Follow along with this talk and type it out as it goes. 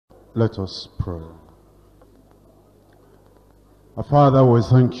Let us pray. Our Father, we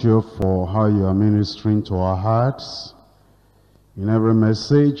thank you for how you are ministering to our hearts in every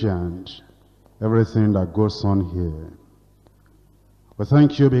message and everything that goes on here. We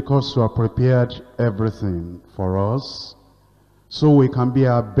thank you because you have prepared everything for us so we can be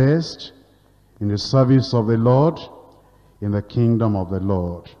our best in the service of the Lord, in the kingdom of the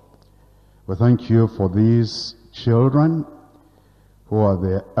Lord. We thank you for these children who are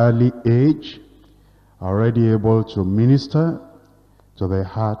the early age, already able to minister to the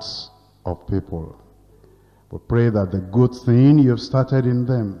hearts of people. We pray that the good thing you've started in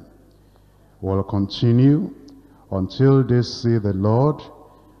them will continue until they see the Lord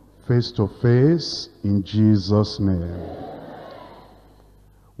face to face in Jesus' name.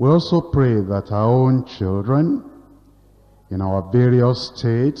 We also pray that our own children in our various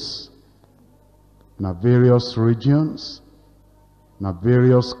states, in our various regions, in our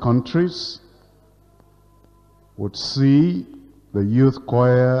various countries, would see the youth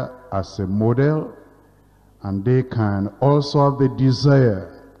choir as a model, and they can also have the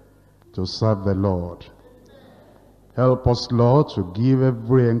desire to serve the Lord. Help us, Lord, to give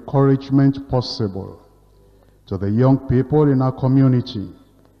every encouragement possible to the young people in our community,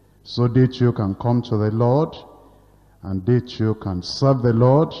 so they too can come to the Lord, and they too can serve the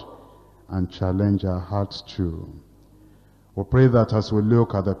Lord and challenge our hearts too. We pray that as we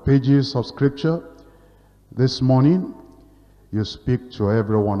look at the pages of Scripture this morning, you speak to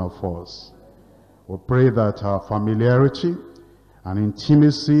every one of us. We pray that our familiarity and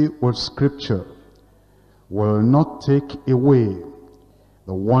intimacy with Scripture will not take away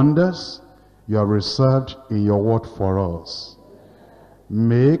the wonders you have reserved in your word for us.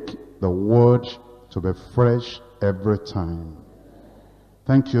 Make the word to be fresh every time.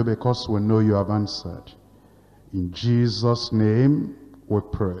 Thank you because we know you have answered. In Jesus' name we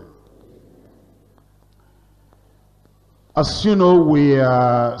pray. As you know, we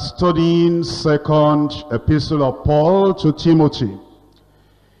are studying second epistle of Paul to Timothy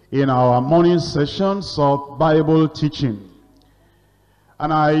in our morning sessions of Bible teaching.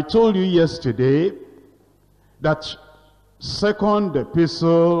 And I told you yesterday that second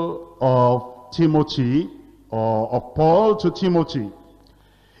epistle of Timothy, or of Paul to Timothy,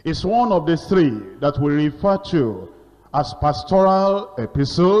 is one of the three that we refer to as pastoral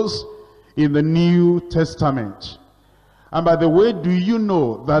epistles in the New Testament. And by the way, do you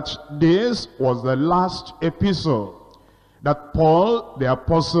know that this was the last epistle that Paul the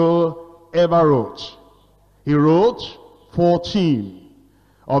apostle ever wrote? He wrote 14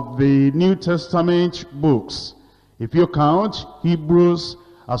 of the New Testament books. If you count Hebrews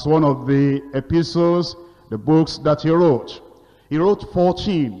as one of the epistles, the books that he wrote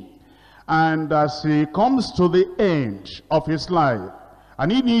 14. And as he comes to the end of his life,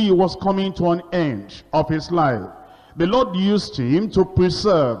 and he knew he was coming to an end of his life, the Lord used him to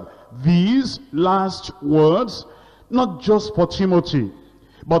preserve these last words, not just for Timothy,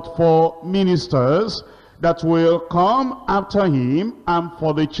 but for ministers that will come after him and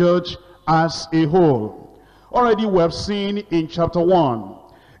for the church as a whole. Already we have seen in chapter 1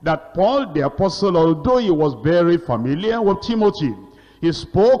 that Paul the apostle, although he was very familiar with Timothy, he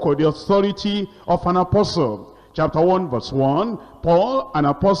spoke with the authority of an apostle. Chapter 1 verse 1, Paul, an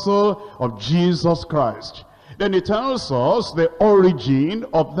apostle of Jesus Christ. Then it tells us the origin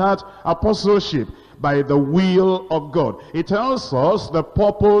of that apostleship by the will of God. It tells us the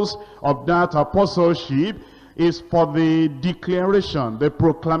purpose of that apostleship is for the declaration, the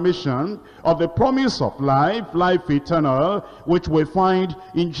proclamation of the promise of life, life eternal, which we find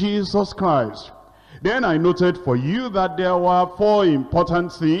in Jesus Christ. Then I noted for you that there were 4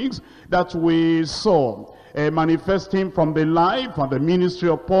 important things that we saw manifesting from the life and the ministry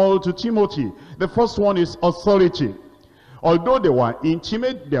of Paul to Timothy. The first one is authority. Although they were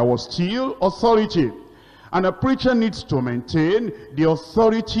intimate, there was still authority. And a preacher needs to maintain the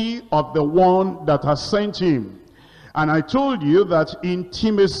authority of the one that has sent him. And I told you that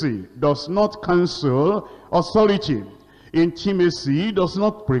intimacy does not cancel authority. Intimacy does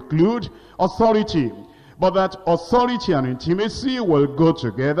not preclude authority. But that authority and intimacy will go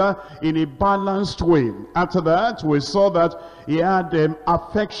together in a balanced way. After that, we saw that he had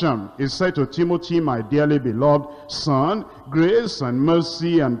affection. He said to Timothy, my dearly beloved son, grace and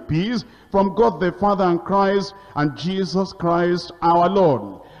mercy and peace from God the Father and Christ and Jesus Christ our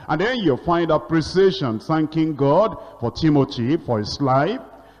Lord. And then you find appreciation, thanking God for Timothy, for his life,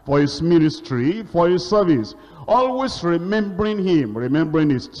 for his ministry, for his service. Always remembering him,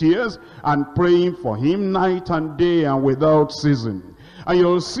 remembering his tears, and praying for him night and day and without ceasing. And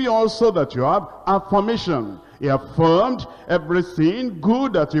you'll see also that you have affirmation. He affirmed everything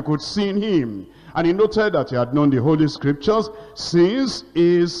good that you could see in him. And he noted that he had known the Holy Scriptures since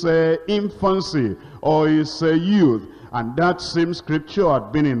his infancy or his youth. And that same scripture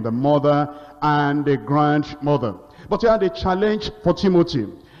had been in the mother and the grandmother. But he had a challenge for Timothy.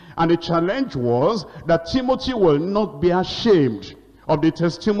 And the challenge was that Timothy will not be ashamed of the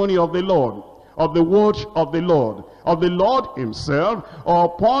testimony of the Lord, of the word of the Lord himself,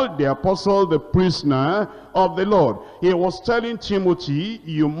 or Paul the apostle, the prisoner of the Lord. He was telling Timothy,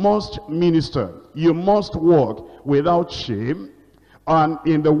 you must minister, you must walk without shame and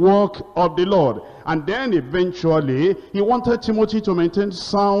in the work of the Lord. And then eventually he wanted Timothy to maintain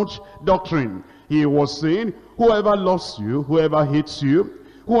sound doctrine. He was saying, whoever loves you, whoever hates you,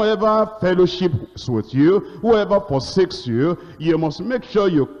 whoever fellowships with you, whoever forsakes you, you must make sure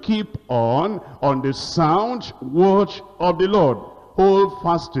you keep on the sound word of the Lord. Hold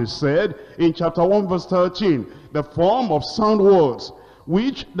fast, he said in chapter 1 verse 13, the form of sound words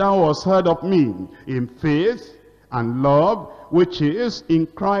which thou hast heard of me in faith and love which is in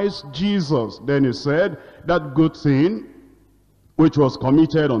Christ Jesus. Then he said, that good thing which was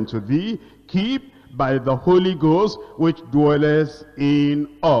committed unto thee, keep by the Holy Ghost which dwelleth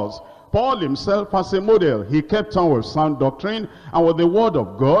in us. Paul himself as a model, he kept on with sound doctrine and with the word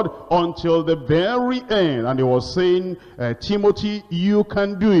of God until the very end. And he was saying, Timothy, you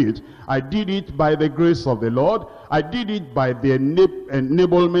can do it. I did it by the grace of the Lord. I did it by the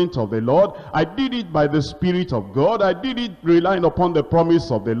enablement of the Lord. I did it by the Spirit of God. I did it relying upon the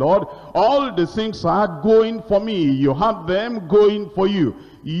promise of the Lord. All the things are going for me. You have them going for you.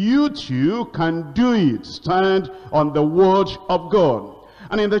 You too can do it. Stand on the word of God.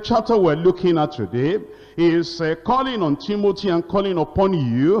 And in the chapter we're looking at today, he is calling on Timothy and calling upon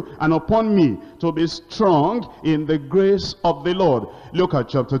you and upon me to be strong in the grace of the Lord. Look at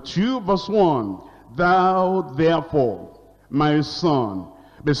chapter 2 verse 1. Thou therefore, my son,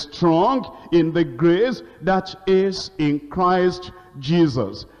 be strong in the grace that is in Christ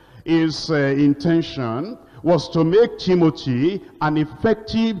Jesus. His intention was to make Timothy an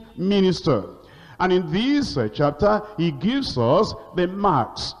effective minister. And in this chapter, he gives us the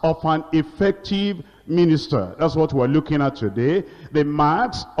marks of an effective minister. That's what we're looking at today. The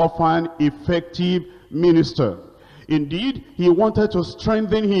marks of an effective minister. Indeed, he wanted to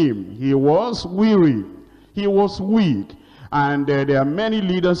strengthen him. He was weary. He was weak. And there are many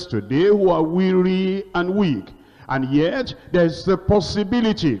leaders today who are weary and weak. And yet, there's the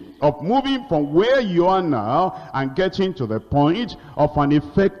possibility of moving from where you are now and getting to the point of an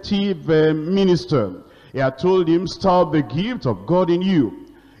effective minister. He had told him, stir up the gift of God in you.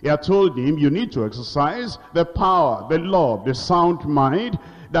 He had told him, you need to exercise the power, the love, the sound mind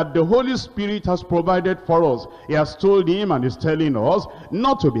that the Holy Spirit has provided for us. He has told him and is telling us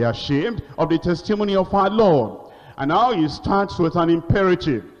not to be ashamed of the testimony of our Lord. And now he starts with an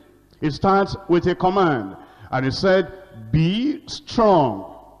imperative. He starts with a command. And he said, be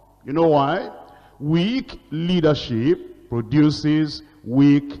strong. You know why? Weak leadership produces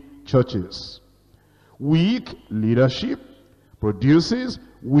weak churches. Weak leadership produces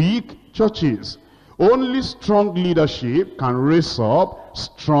weak churches. Only strong leadership can raise up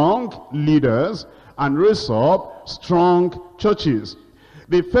strong leaders and raise up strong churches.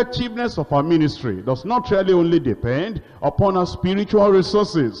 The effectiveness of our ministry does not really only depend upon our spiritual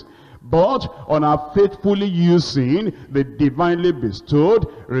resources, but on our faithfully using the divinely bestowed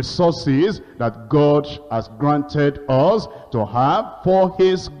resources that God has granted us to have for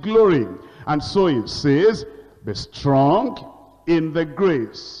his glory. And so it says, be strong in the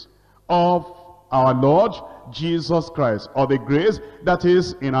grace of our Lord Jesus Christ, or the grace that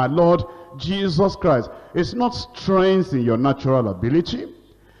is in our Lord Jesus Christ. It's not strength in your natural ability.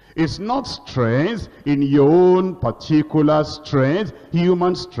 It's not strength in your own particular strength,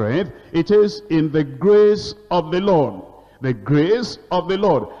 human strength. It is in the grace of the Lord. The grace of the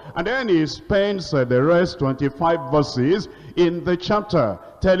Lord. And then he spends the rest 25 verses in the chapter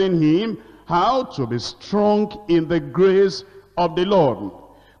telling him how to be strong in the grace of the Lord.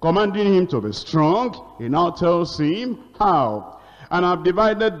 Commanding him to be strong, he now tells him how. And I've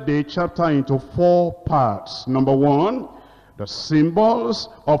divided the chapter into 4 parts. Number 1, the symbols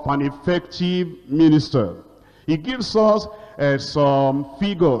of an effective minister. He gives us some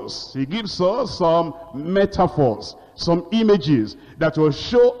figures. He gives us some metaphors, some images that will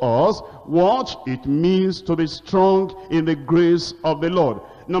show us what it means to be strong in the grace of the Lord.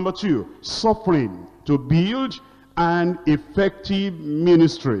 Number 2, suffering to build an effective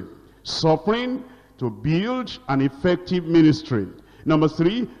ministry. Suffering to build an effective ministry. Number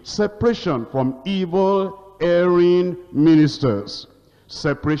 3, separation from evil erring ministers.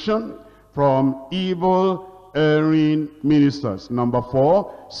 Separation from evil erring ministers. Number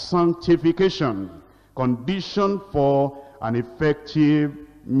 4, sanctification, condition for an effective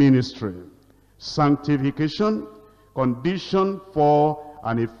ministry. Sanctification, condition for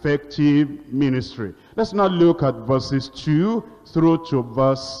an effective ministry. Let's now look at verses 2 through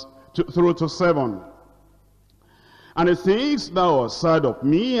to 7. And the things thou hast heard of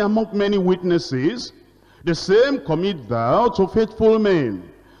me among many witnesses, the same commit thou to faithful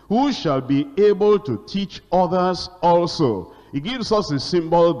men, who shall be able to teach others also. He gives us a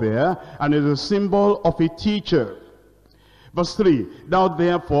symbol there, and it's a symbol of a teacher. Verse 3, thou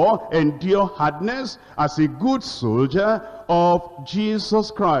therefore endure hardness as a good soldier of Jesus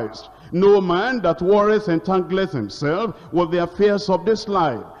Christ. No man that warreth entangleth himself with the affairs of this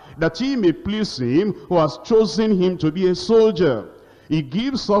life, that he may please him who has chosen him to be a soldier. He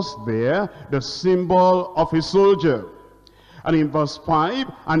gives us there the symbol of a soldier. And in verse 5,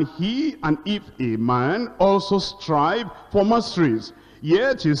 and if a man also strive for masteries,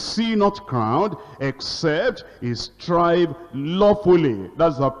 yet is he not crowned, except he strive lawfully.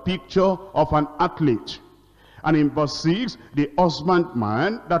 That's a picture of an athlete. And in verse 6, the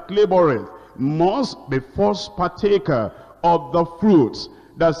husbandman that laboreth must be first partaker of the fruits.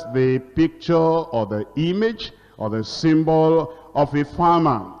 That's the picture or the image or the symbol of a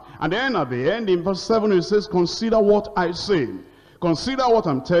farmer. And then at the end, in verse 7, it says, consider what I say. Consider what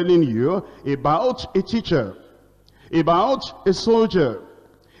I'm telling you about a teacher, about a soldier,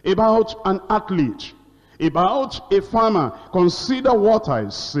 about an athlete, about a farmer. Consider what I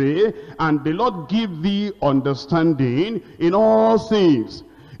say, and the Lord give thee understanding in all things.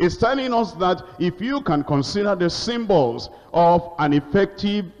 It's telling us that if you can consider the symbols of an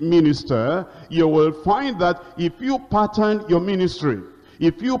effective minister, you will find that if you pattern your ministry,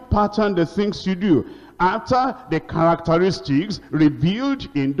 if you pattern the things you do, after the characteristics revealed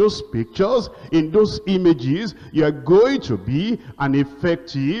in those pictures, in those images, you are going to be an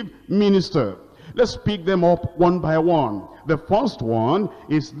effective minister. Let's pick them up one by one. The first one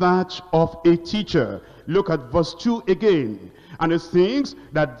is that of a teacher. Look at verse 2 again. And the things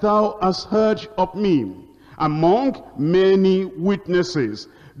that thou hast heard of me among many witnesses,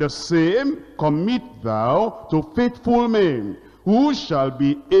 the same commit thou to faithful men, who shall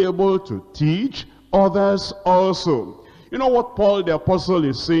be able to teach others also. You know what Paul the apostle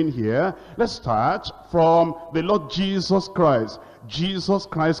is saying here? Let's start from the Lord Jesus Christ. Jesus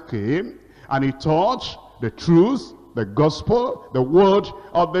Christ came and he taught the truth, the gospel, the word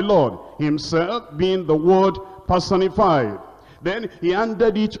of the Lord, himself being the word personified. Then he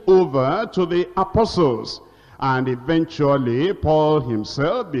handed it over to the apostles, and eventually Paul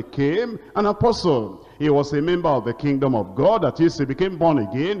himself became an apostle. He was a member of the kingdom of God, that is, he became born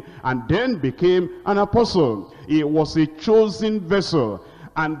again, and then became an apostle. He was a chosen vessel,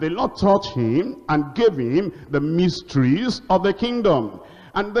 and the Lord taught him and gave him the mysteries of the kingdom.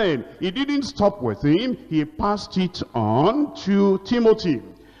 And then he didn't stop with him, he passed it on to Timothy.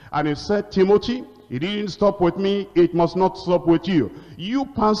 And he said, Timothy, it didn't stop with me, it must not stop with you. You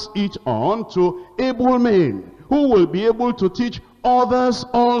pass it on to able men who will be able to teach others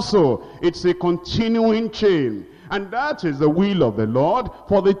also. It's a continuing chain. And that is the will of the Lord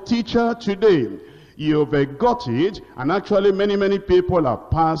for the teacher today. You've got it, and actually many people have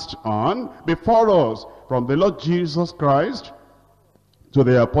passed on before us, from the Lord Jesus Christ to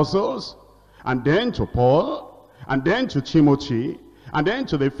the apostles, and then to Paul, and then to Timothy, and then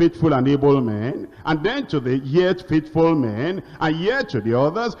to the faithful and able men, and then to the yet faithful men, and yet to the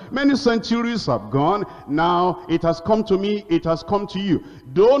others. Many centuries have gone. Now it has come to me, it has come to you.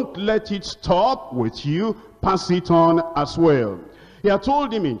 Don't let it stop with you. Pass it on as well. He had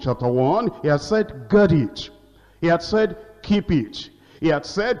told him in chapter 1, he had said, guard it. He had said, keep it. He had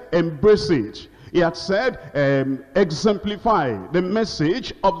said, embrace it. He had said, exemplify the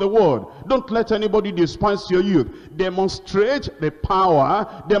message of the word. Don't let anybody despise your youth. Demonstrate the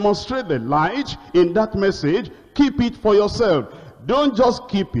power, demonstrate the light in that message. Keep it for yourself. Don't just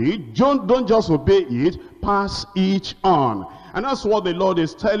keep it, don't just obey it, pass it on. And that's what the Lord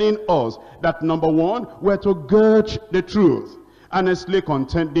is telling us, that number one, we're to gird the truth, earnestly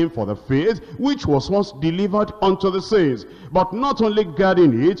contending for the faith which was once delivered unto the saints. But not only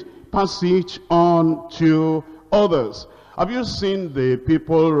guarding it, pass it on to others. Have you seen the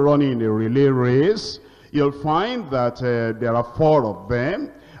people running a relay race? You'll find that there are 4 of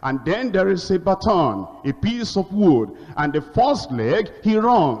them, and then there is a baton, a piece of wood, and the first leg, he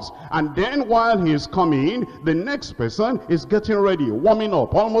runs, and then while he is coming, the next person is getting ready, warming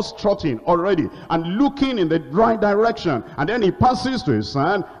up, almost trotting already, and looking in the right direction, and then he passes to his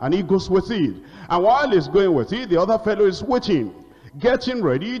hand, and he goes with it. And while he's going with it, the other fellow is waiting. getting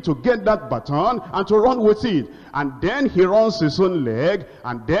ready to get that baton and to run with it. And then he runs his own leg,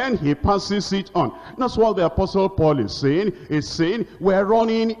 and then he passes it on. That's what the Apostle Paul is saying. He's saying, we're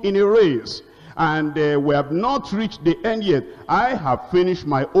running in a race, and we have not reached the end yet. I have finished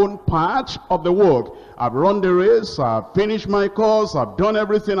my own part of the work. I've run the race, I've finished my course, I've done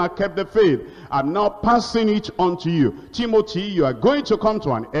everything, I kept the faith. I'm now passing it on to you. Timothy, you are going to come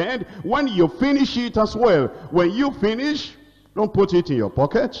to an end when you finish it as well. When you finish, don't put it in your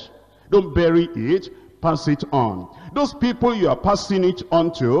pocket. Don't bury it. Pass it on. Those people you are passing it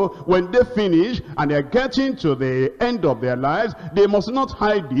on to, when they finish and they're getting to the end of their lives, they must not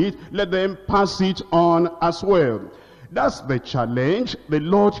hide it. Let them pass it on as well. That's the challenge the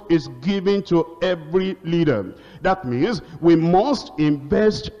Lord is giving to every leader. That means we must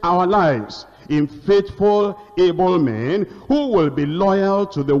invest our lives in faithful, able men who will be loyal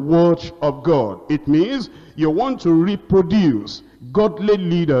to the word of God. It means you want to reproduce godly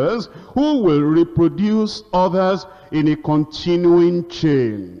leaders who will reproduce others in a continuing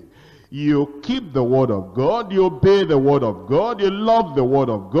chain. You keep the word of God, you obey the word of God, you love the word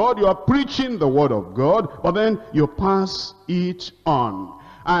of God, you are preaching the word of God, but then you pass it on.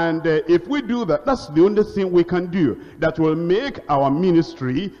 And if we do that, that's the only thing we can do that will make our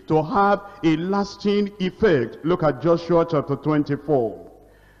ministry to have a lasting effect. Look at Joshua chapter 24.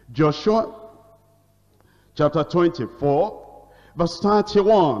 Joshua chapter 24, verse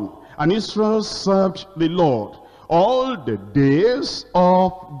 31. And Israel served the Lord all the days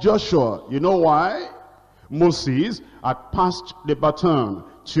of Joshua. You know why? Moses had passed the baton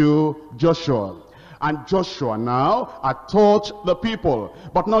to Joshua. And Joshua now had taught the people.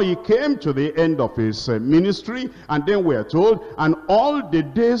 But now he came to the end of his ministry, and then we are told, and all the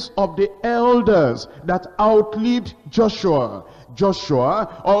days of the elders that outlived Joshua,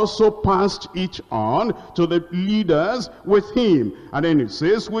 Joshua also passed it on to the leaders with him. And then it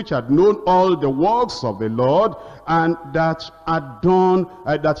says, which had known all the works of the Lord, and that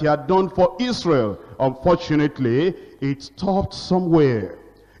he had done for Israel. Unfortunately, it stopped somewhere.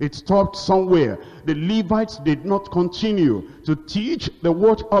 It stopped somewhere. The Levites did not continue to teach the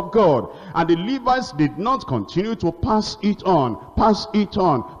word of God. And the Levites did not continue to pass it on, pass it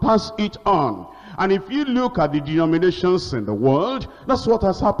on, pass it on. And if you look at the denominations in the world, that's what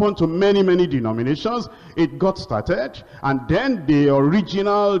has happened to many, many denominations. It got started, and then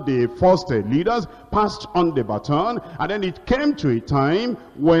the first leaders passed on the baton, and then it came to a time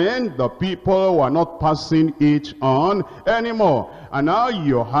when the people were not passing it on anymore. And now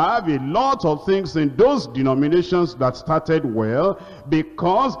you have a lot of things in those denominations that started well,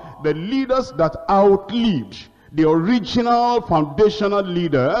 because the leaders that outlived the original foundational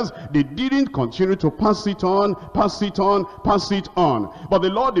leaders, they didn't continue to pass it on, pass it on, pass it on. But the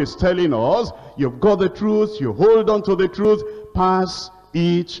Lord is telling us, you've got the truth, you hold on to the truth, pass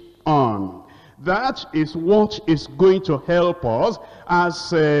it on. That is what is going to help us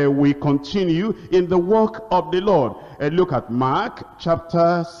as we continue in the work of the Lord. Look at Mark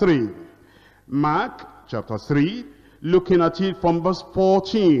chapter 3. Mark chapter 3, looking at it from verse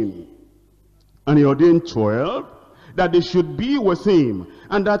 14. And he ordained 12, that they should be with him,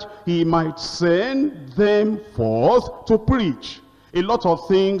 and that he might send them forth to preach. A lot of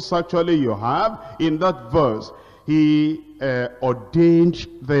things actually you have in that verse. He ordained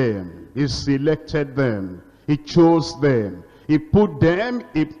them. He selected them. He chose them. He put them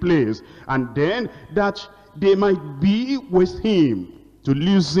in place. And then that they might be with him, to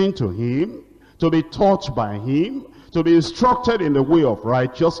listen to him, to be taught by him, to be instructed in the way of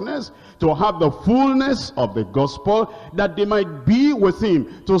righteousness, to have the fullness of the gospel, that they might be with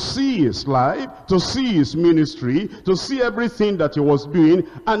him, to see his life, to see his ministry, to see everything that he was doing,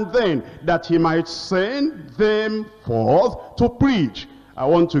 and then that he might send them forth to preach. I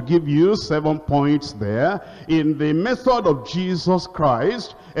want to give you 7 points there in the method of Jesus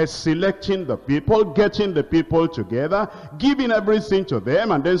Christ, as selecting the people, getting the people together, giving everything to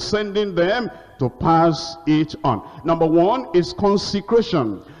them, and then sending them to pass it on. Number 1 is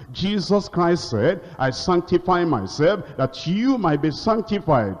consecration. Jesus Christ said, I sanctify myself that you might be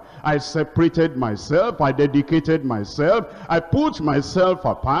sanctified. I separated myself, I dedicated myself, I put myself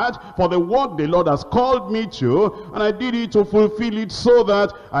apart for the work the Lord has called me to, and I did it to fulfill it so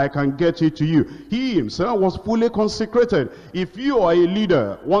that I can get it to you. He himself was fully consecrated. If you are a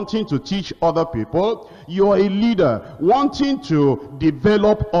leader wanting to teach other people, you are a leader wanting to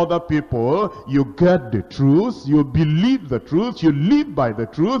develop other people, you get the truth, you believe the truth, you live by the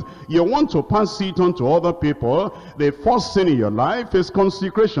truth, you want to pass it on to other people. The first thing in your life is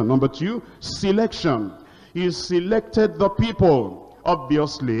consecration. Number 2, selection. He selected the people.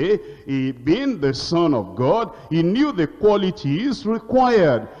 Obviously, he being the Son of God, he knew the qualities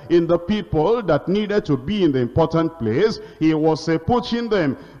required in the people that needed to be in the important place. He was putting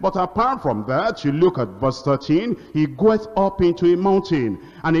them. But apart from that, you look at verse 13, he goeth up into a mountain,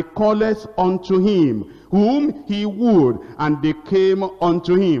 and he calleth unto him whom he would, and they came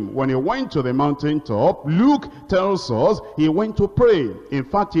unto him. When he went to the mountaintop, Luke tells us he went to pray. In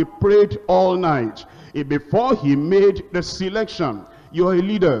fact, he prayed all night. Before he made the selection, you're a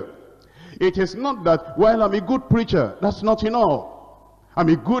leader. It is not that, well, I'm a good preacher. That's not enough. I'm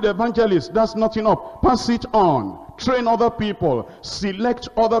a good evangelist. That's not enough. Pass it on. Train other people. Select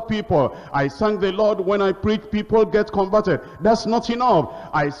other people. I thank the Lord when I preach, people get converted. That's not enough.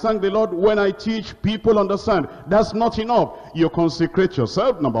 I thank the Lord when I teach, people understand. That's not enough. You consecrate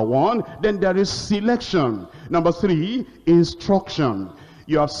yourself, number one. Then there is selection. Number three, instruction.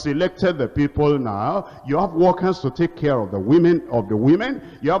 You have selected the people now. You have workers to take care of the women.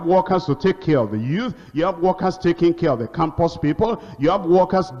 You have workers to take care of the youth. You have workers taking care of the campus people. You have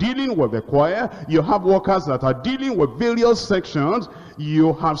workers dealing with the choir. You have workers that are dealing with various sections.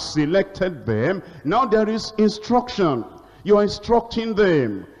 You have selected them. Now there is instruction. You are instructing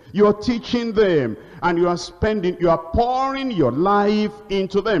them. You are teaching them. And you are pouring your life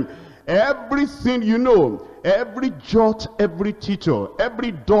into them. Everything you know, every jot, every tittle,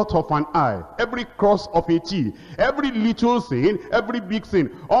 every dot of an I, every cross of a T, every little thing, every big thing,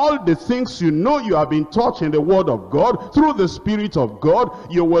 all the things you know you have been taught in the Word of God, through the Spirit of God,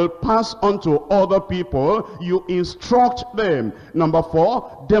 you will pass on to other people. You instruct them. Number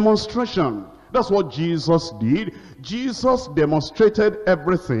four, demonstration. That's what Jesus did. Jesus demonstrated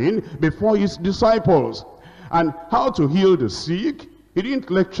everything before his disciples. And how to heal the sick, he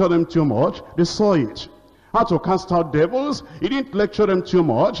didn't lecture them too much. They saw it. How to cast out devils, he didn't lecture them too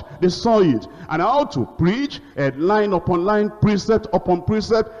much. They saw it. And how to preach, line upon line, precept upon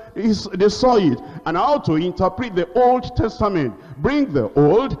precept, they saw it. And how to interpret the Old Testament, bring the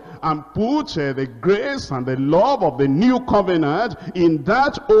old and put the grace and the love of the new covenant in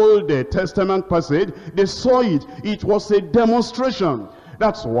that Old Testament passage. They saw it. It was a demonstration.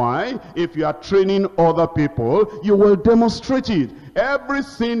 That's why if you are training other people, you will demonstrate it.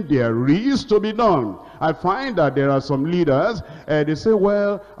 Everything there is to be done. I find that there are some leaders, they say,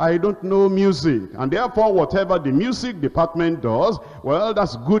 well, I don't know music. And therefore, whatever the music department does, well,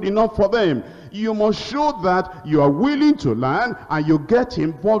 that's good enough for them. You must show that you are willing to learn and you get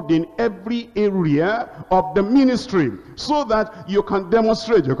involved in every area of the ministry so that you can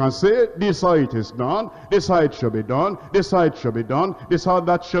demonstrate. You can say, this is how it is done, this is how it should be done, this is how it should be done, this is how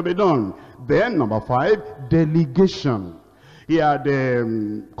that should be done. Then, number five, delegation. He had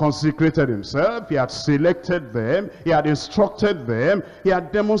consecrated himself, he had selected them, he had instructed them, he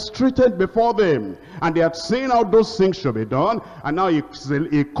had demonstrated before them, and they had seen how those things should be done, and now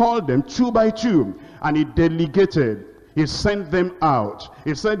he called them two by two, and he delegated, he sent them out.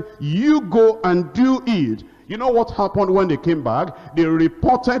 He said, you go and do it. You know what happened when they came back? They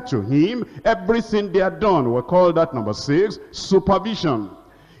reported to him everything they had done. We call that number 6, supervision.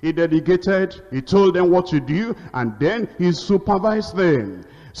 He delegated, he told them what to do, and then he supervised them.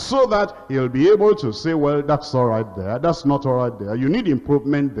 So that he'll be able to say, well, that's all right there, that's not all right there. You need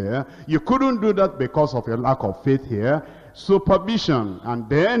improvement there. You couldn't do that because of your lack of faith here. Supervision. And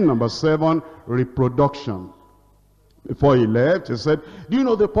then, number 7, reproduction. Before he left, he said, do you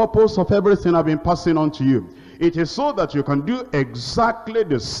know the purpose of everything I've been passing on to you? It is so that you can do exactly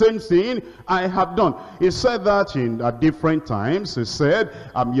the same thing I have done. He said that at different times. He said,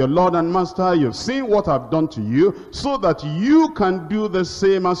 I'm your Lord and Master. You've seen what I've done to you, so that you can do the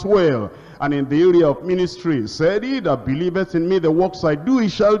same as well. And in the area of ministry, he said, he that believeth in me, the works I do, he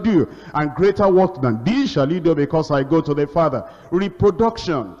shall do. And greater works than these shall he do, because I go to the Father.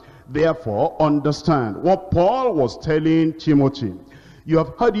 Reproduction. Therefore, understand what Paul was telling Timothy. You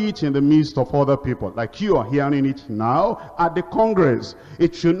have heard it in the midst of other people, like you are hearing it now at the Congress.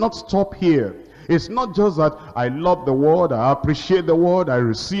 It should not stop here. It's not just that I love the word, I appreciate the word, I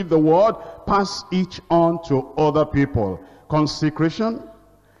receive the word. Pass each on to other people. Consecration,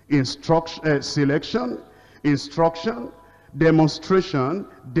 instruction, selection, instruction, demonstration,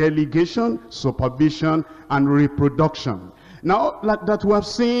 delegation, supervision, and reproduction. Now, like that, we have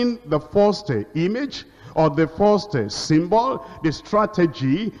seen the first image, or the first symbol, the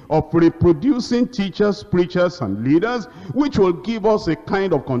strategy of reproducing teachers, preachers, and leaders, which will give us a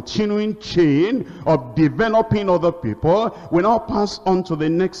kind of continuing chain of developing other people. We now pass on to the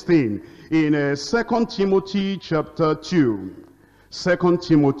next thing. In 2 Timothy chapter 2. 2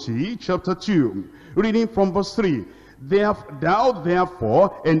 Timothy chapter 2, reading from verse 3. Thou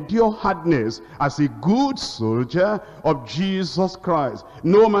therefore endure hardness as a good soldier of Jesus Christ.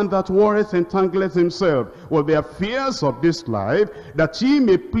 No man that warreth entangleth himself with the affairs of this life, that he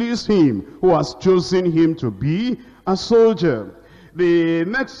may please him who has chosen him to be a soldier. The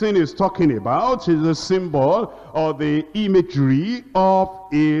next thing he's talking about is the symbol or the imagery of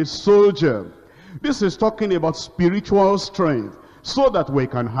a soldier. This is talking about spiritual strength, so that we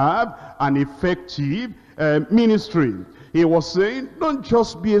can have an effective ministry. He was saying, don't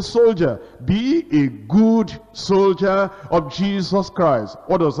just be a soldier, be a good soldier of Jesus Christ.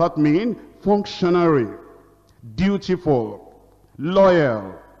 What does that mean? Functionary, dutiful,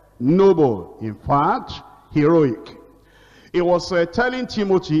 loyal, noble, in fact, heroic. He was telling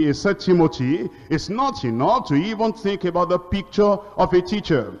Timothy, he said, Timothy, it's not enough to even think about the picture of a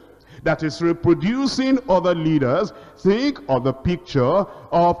teacher that is reproducing other leaders. Think of the picture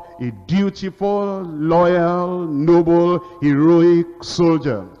of a dutiful, loyal, noble, heroic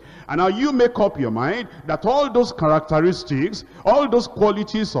soldier. And now you make up your mind that all those characteristics, all those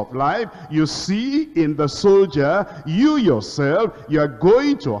qualities of life you see in the soldier, you yourself, you are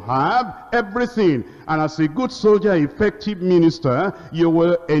going to have everything. And as a good soldier, effective minister, you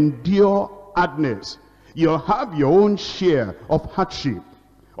will endure hardness. You'll have your own share of hardship,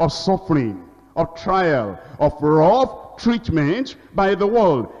 of suffering, of trial, of rough treatment by the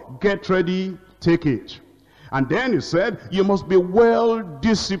world. Get ready, take it. And then he said, you must be well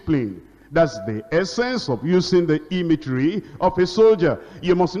disciplined. That's the essence of using the imagery of a soldier.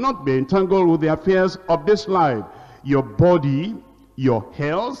 You must not be entangled with the affairs of this life. Your body, your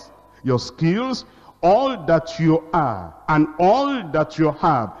health, your skills, all that you are and all that you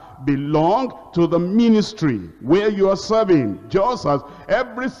have belong to the ministry where you are serving. Just as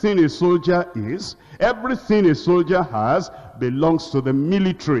everything a soldier is, everything a soldier has belongs to the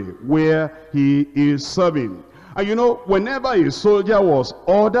military where he is serving. And you know, whenever a soldier was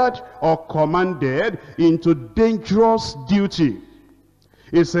ordered or commanded into dangerous duty,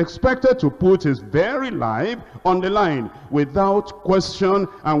 is expected to put his very life on the line without question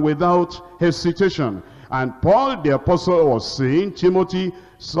and without hesitation. And Paul the apostle was saying, Timothy,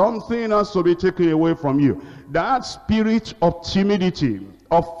 something has to be taken away from you. That spirit of timidity,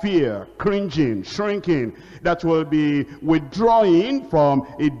 of fear, cringing, shrinking, that will be withdrawing from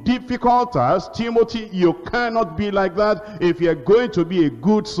a difficult task. Timothy, you cannot be like that if you're going to be a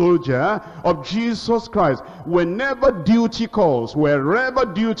good soldier of Jesus Christ. Whenever duty calls, wherever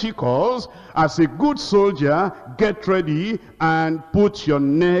duty calls, as a good soldier, get ready and put your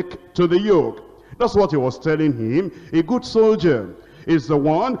neck to the yoke. That's what he was telling him. A good soldier is the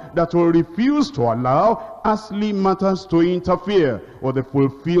one that will refuse to allow earthly matters to interfere with the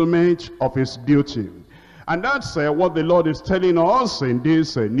fulfillment of his duty. And that's what the Lord is telling us in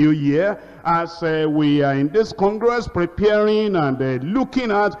this new year, as we are in this Congress preparing and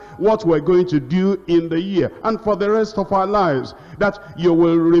looking at what we're going to do in the year and for the rest of our lives, that you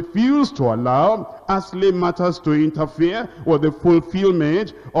will refuse to allow earthly matters to interfere with the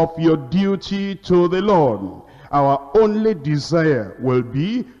fulfillment of your duty to the Lord. Our only desire will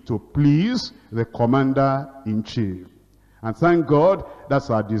be to please the commander-in-chief. And thank God, that's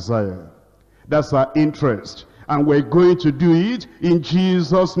our desire. That's our interest. And we're going to do it in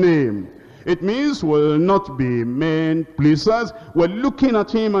Jesus' name. It means we'll not be men pleasers. We're looking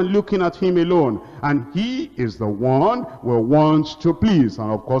at him and looking at him alone. And he is the one we want to please.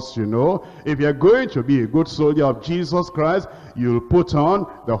 And of course, you know, if you're going to be a good soldier of Jesus Christ, you'll put on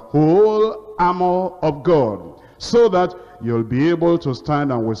the whole armor of God, so that you'll be able to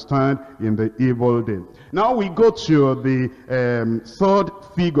stand and withstand in the evil day. Now we go to the third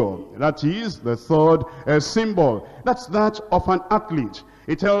figure. That is the third symbol. That's that of an athlete.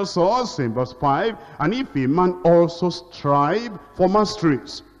 It tells us in verse 5, and if a man also strive for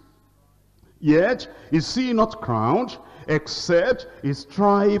masteries, yet is he not crowned, except he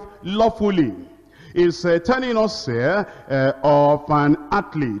strive lawfully. Is telling us here of an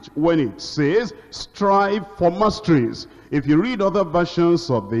athlete when it says strive for masteries. If you read other versions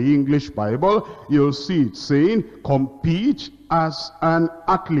of the English Bible, you'll see it saying compete as an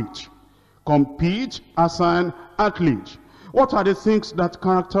athlete. Compete as an athlete. What are the things that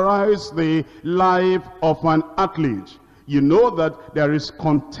characterize the life of an athlete? You know that there is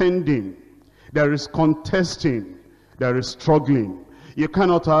contending, there is contesting, there is struggling. You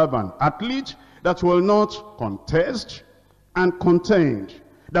cannot have an athlete that will not contest and contend,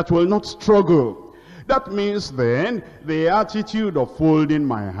 that will not struggle. That means then the attitude of folding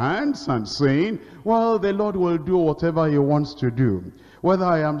my hands and saying, well, the Lord will do whatever he wants to do, whether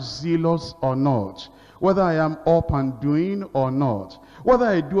I am zealous or not, whether I am up and doing or not, Whether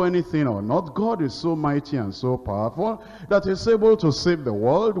I do anything or not, God is so mighty and so powerful that he's able to save the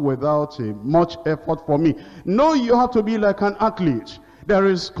world without much effort for me. No, you have to be like an athlete. There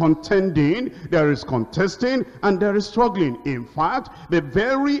is contending, there is contesting, and there is struggling. In fact, the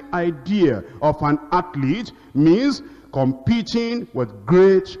very idea of an athlete means competing with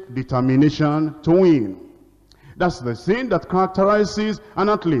great determination to win. That's the thing that characterizes an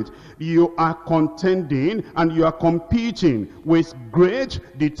athlete. You are contending and you are competing with great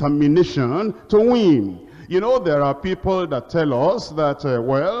determination to win. You know, there are people that tell us that,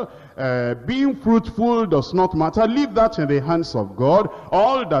 being fruitful does not matter. Leave that in the hands of God.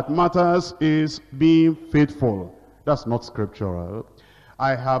 All that matters is being faithful. That's not scriptural.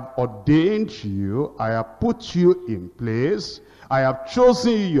 I have ordained you. I have put you in place. I have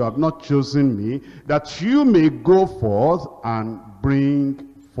chosen you. You have not chosen me. That you may go forth and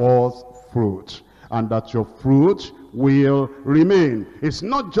bring forth fruit. And that your fruit will remain. It's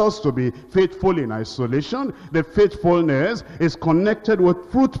not just to be faithful in isolation. The faithfulness is connected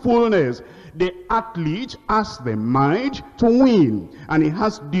with fruitfulness. The athlete has the mind to win, and he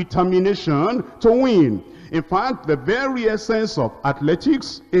has determination to win. In fact, the very essence of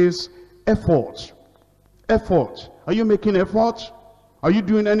athletics is effort. Effort. Are you making effort? Are you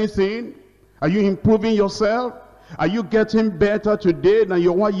doing anything? Are you improving yourself? Are you getting better today than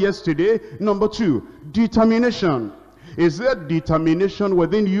you were yesterday? Number two, determination. Is there determination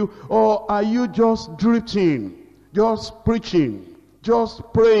within you, or are you just drifting, just preaching, just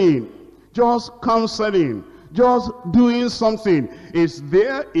praying, just counseling, just doing something? Is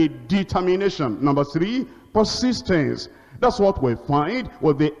there a determination? Number three, persistence. That's what we find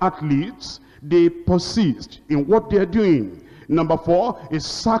with the athletes. They persist in what they're doing. Number four is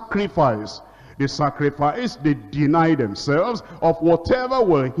sacrifice. They sacrifice, they deny themselves of whatever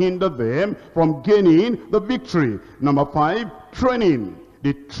will hinder them from gaining the victory. Number five, training.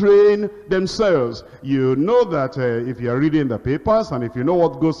 They train themselves. You know that if you are reading the papers and if you know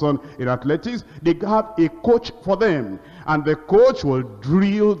what goes on in athletics, they have a coach for them. And the coach will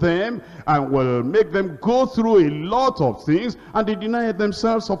drill them and will make them go through a lot of things, and they deny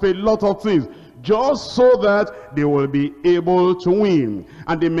themselves of a lot of things, just so that they will be able to win.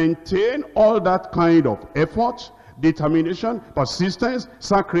 And they maintain all that kind of effort, determination, persistence,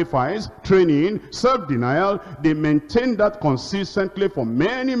 sacrifice, training, self-denial. They maintain that consistently for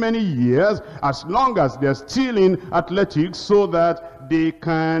many, many years, as long as they're still in athletics, so that they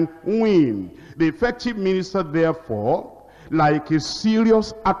can win. The effective minister, therefore, like a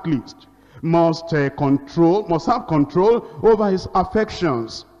serious athlete, must have control over his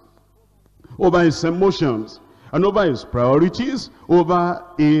affections, over his emotions, and over his priorities, over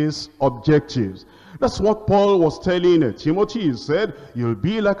his objectives. That's what Paul was telling Timothy. He said, you'll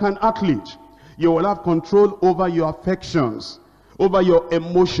be like an athlete. You will have control over your affections, over your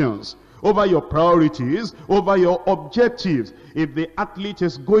emotions, over your priorities, over your objectives. If the athlete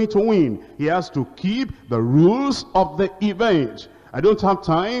is going to win, he has to keep the rules of the event. I don't have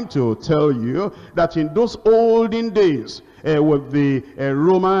time to tell you that in those olden days, with the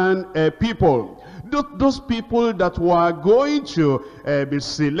Roman people, those people that were going to be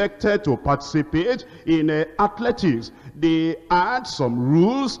selected to participate in athletics, they had some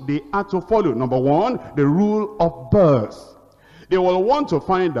rules they had to follow. Number one, the rule of birth. They will want to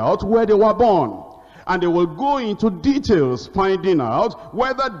find out where they were born, and they will go into details finding out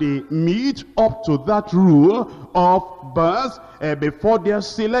whether they meet up to that rule of birth before they are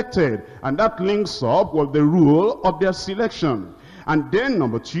selected. And that links up with the rule of their selection. And then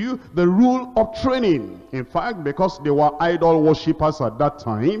number two, the rule of training. In fact, because they were idol worshippers at that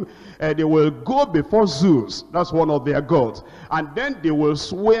time, they will go before Zeus. That's one of their gods. And then they will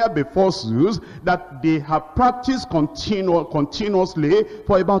swear before Zeus that they have practiced continuously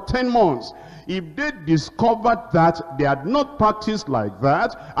for about 10 months. If they discovered that they had not practiced like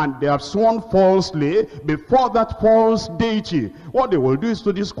that, and they have sworn falsely before that false deity, what they will do is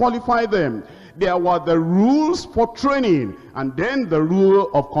to disqualify them. There were the rules for training, and then the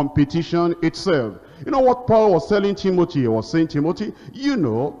rule of competition itself. You know what Paul was telling Timothy? He was saying, Timothy, you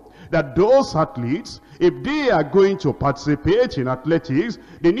know that those athletes, if they are going to participate in athletics,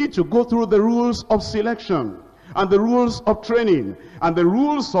 they need to go through the rules of selection, and the rules of training, and the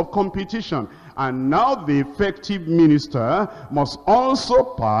rules of competition. And now the effective minister must also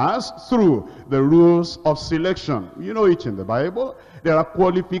pass through the rules of selection. You know it in the Bible. There are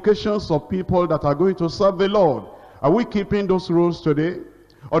qualifications of people that are going to serve the Lord. Are we keeping those rules today?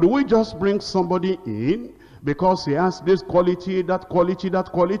 Or do we just bring somebody in, because he has this quality, that quality,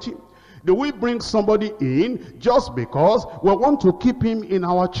 that quality? Do we bring somebody in just because we want to keep him in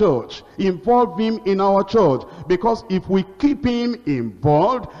our church, involve him in our church? Because if we keep him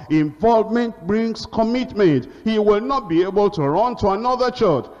involved, involvement brings commitment. He will not be able to run to another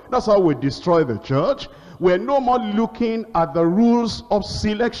church. That's how we destroy the church. We're no more looking at the rules of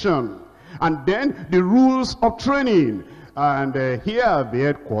selection and then the rules of training. And here at the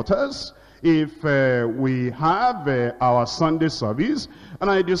headquarters, if we have our Sunday service, and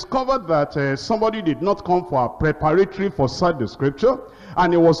I discovered that somebody did not come for a preparatory for Search the Scripture,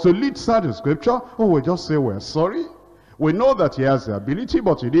 and he was to lead Search the Scripture, oh, we just say we're sorry. We know that he has the ability,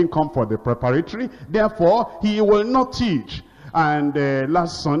 but he didn't come for the preparatory, therefore he will not teach. And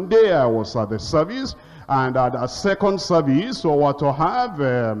last Sunday I was at the service, and at a second service we were to have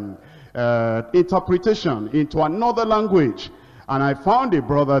interpretation into another language. And I found a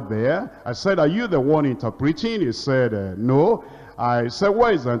brother there. I said, are you the one interpreting? He said, no. I said,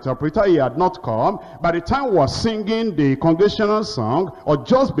 where is the interpreter? He had not come. By the time we were singing the congregational song, or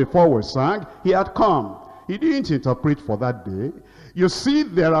just before we sang, he had come. He didn't interpret for that day. You see,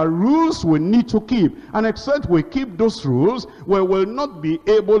 there are rules we need to keep. And except we keep those rules, we will not be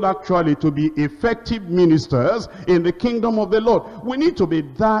able actually to be effective ministers in the kingdom of the Lord. We need to be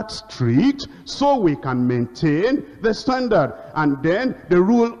that strict so we can maintain the standard. And then the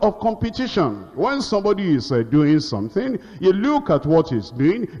rule of competition. When somebody is doing something, you look at what he's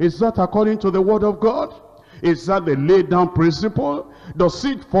doing. Is that according to the word of God? Is that the laid down principle? Does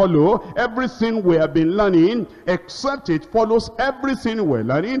it follow everything we have been learning? Except it follows everything we're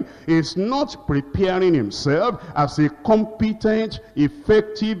learning, is not preparing himself as a competent,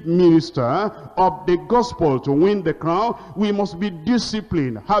 effective minister of the gospel to win the crown. We must be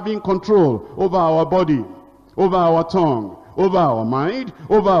disciplined, having control over our body, over our tongue, over our mind,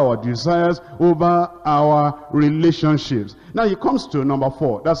 over our desires, over our relationships. Now he comes to number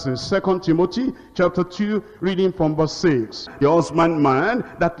 4. That's in 2 Timothy chapter 2, reading from verse 6. The husbandman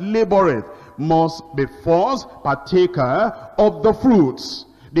that laboreth must be first partaker of the fruits.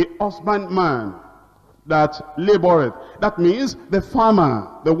 The husbandman that laboreth. That means the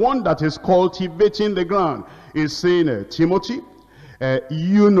farmer, the one that is cultivating the ground. Is saying, Timothy,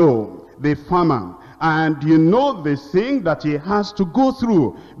 you know the farmer, and you know the thing that he has to go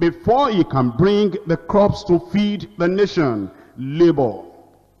through before he can bring the crops to feed the nation. Labor.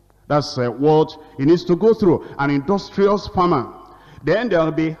 That's what he needs to go through. An industrious farmer. Then there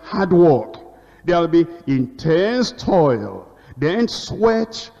will be hard work. There will be intense toil. Then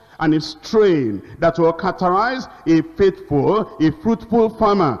sweat and strain that will characterize a faithful, a fruitful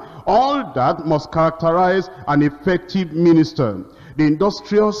farmer. All that must characterize an effective minister. The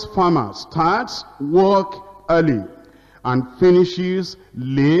industrious farmer starts work early and finishes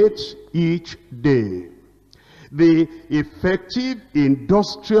late each day. The effective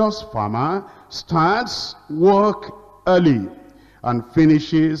industrious farmer starts work early and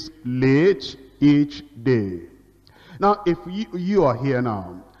finishes late each day. Now, if you are here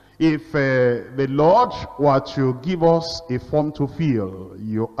now, if the Lord were to give us a form to fill,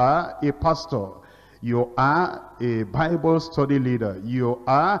 you are a pastor, you are a Bible study leader, you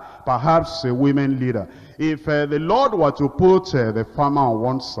are perhaps a women leader. If the Lord were to put the farmer on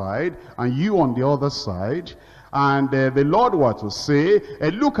one side and you on the other side, and the Lord were to say,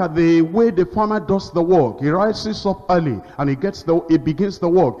 look at the way the farmer does the work. He rises up early and he begins the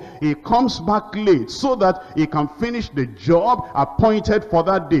work. He comes back late so that he can finish the job appointed for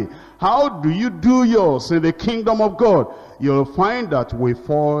that day. How do you do yours in the kingdom of God? You'll find that we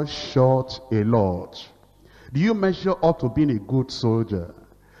fall short a lot. Do you measure up to being a good soldier?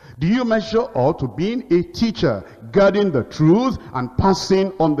 Do you measure up to being a teacher, guarding the truth and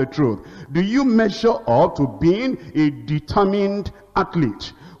passing on the truth? Do you measure up to being a determined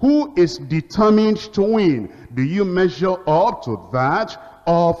athlete who is determined to win? Do you measure up to that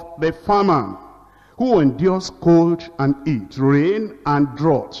of the farmer who endures cold and heat, rain and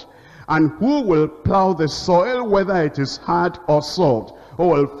drought, and who will plow the soil whether it is hard or soft, who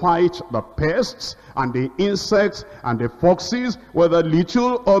will fight the pests and the insects and the foxes, whether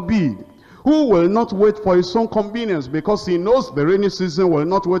little or big, who will not wait for his own convenience because he knows the rainy season will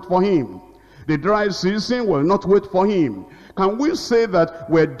not wait for him. The dry season will not wait for him. Can we say that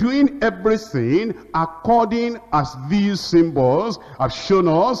we're doing everything according as these symbols have shown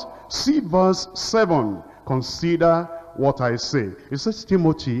us? See verse 7. Consider what I say. It says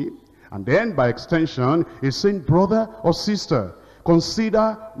Timothy, and then by extension, it's saying brother or sister.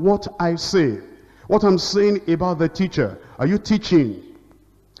 Consider what I say. What I'm saying about the teacher. Are you teaching?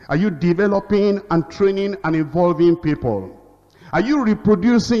 Are you developing and training and involving people? Are you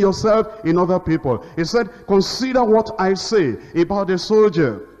reproducing yourself in other people? He said, consider what I say about a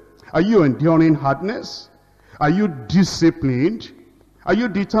soldier. Are you enduring hardness? Are you disciplined? Are you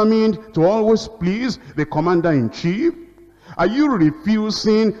determined to always please the commander-in-chief? Are you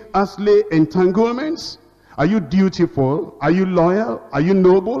refusing earthly entanglements? Are you dutiful? Are you loyal? Are you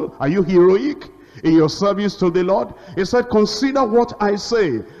noble? Are you heroic in your service to the Lord? He said, consider what I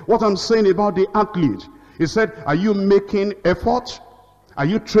say, what I'm saying about the athlete. He said, are you making effort? Are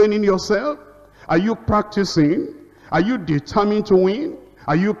you training yourself? Are you practicing? Are you determined to win?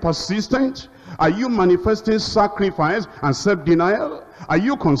 Are you persistent? Are you manifesting sacrifice and self-denial? Are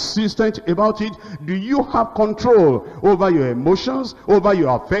you consistent about it? Do you have control over your emotions, over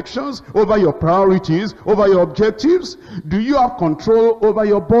your affections, over your priorities, over your objectives? Do you have control over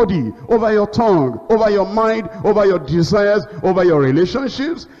your body, over your tongue, over your mind, over your desires, over your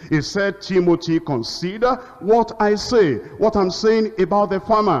relationships? He said, Timothy, consider what I say, what I'm saying about the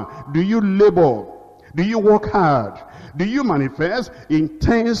farmer. Do you labor? Do you work hard? Do you manifest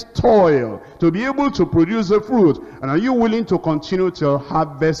intense toil to be able to produce the fruit? And are you willing to continue till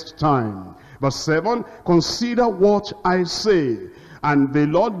harvest time? Verse 7, consider what I say, and the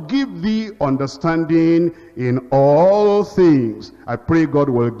Lord give thee understanding in all things. I pray God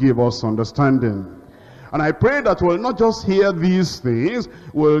will give us understanding. And I pray that we'll not just hear these things,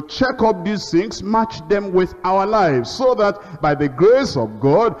 we'll check up these things, match them with our lives, so that by the grace of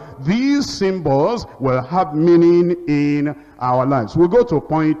God, these symbols will have meaning in our lives. We'll go to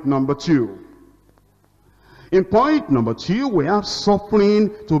point number 2. In point number 2, we have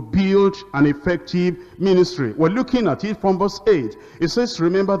suffering to build an effective ministry. We're looking at it from verse 8. It says,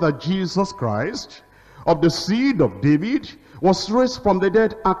 remember that Jesus Christ, of the seed of David, was raised from the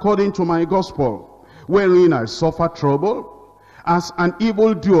dead according to my gospel, wherein I suffer trouble as an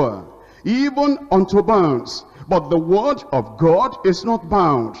evildoer, even unto bounds. But the word of God is not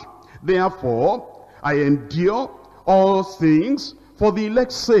bound. Therefore, I endure all things for the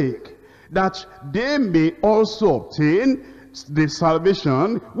elect's sake, that they may also obtain the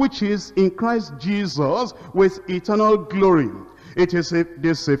salvation which is in Christ Jesus with eternal glory. It is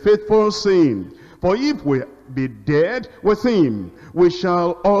a faithful saying, for if we be dead with him, we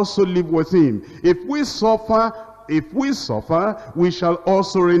shall also live with him. If we suffer, we shall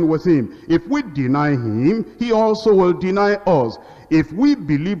also reign with him. If we deny him, he also will deny us. If we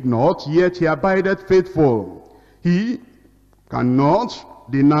believe not, yet he abideth faithful. He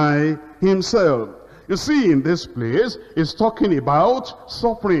cannot deny himself. You see, in this place, it's talking about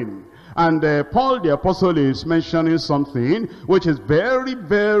suffering. And Paul the Apostle is mentioning something which is very,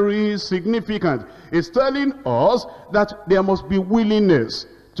 very significant. He's telling us that there must be willingness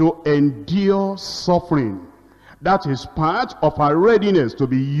to endure suffering. That is part of our readiness to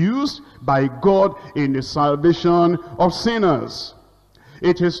be used by God in the salvation of sinners.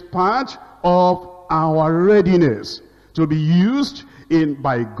 It is part of our readiness to be used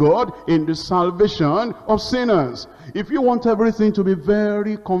by God in the salvation of sinners. If you want everything to be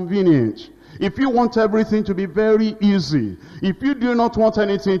very convenient, if you want everything to be very easy, if you do not want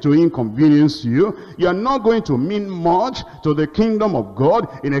anything to inconvenience you, you are not going to mean much to the kingdom of God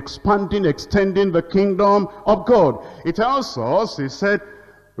in extending the kingdom of God. It tells us, he said,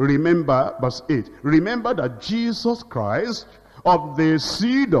 remember, verse 8, remember that Jesus Christ of the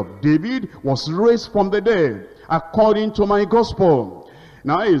seed of David was raised from the dead according to my gospel.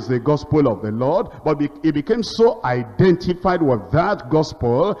 Now is the gospel of the Lord, but he became so identified with that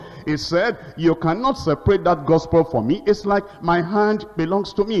gospel, he said, you cannot separate that gospel from me. It's like my hand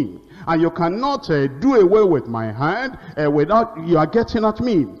belongs to me. And you cannot do away with my hand without you are getting at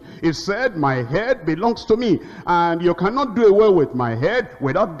me. He said, my head belongs to me, and you cannot do away with my head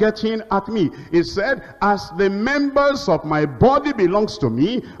without getting at me. He said, as the members of my body belongs to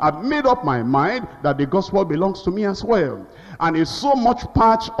me, I've made up my mind that the gospel belongs to me as well. And it's so much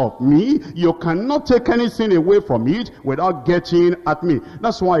part of me, you cannot take anything away from it without getting at me.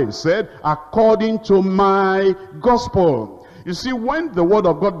 That's why he said, according to my gospel. You see, when the word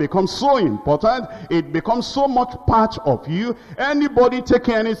of God becomes so important, it becomes so much part of you. Anybody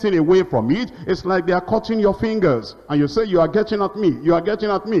taking anything away from it, it's like they are cutting your fingers. And you say, you are getting at me, you are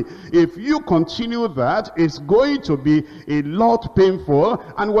getting at me. If you continue that, it's going to be a lot painful,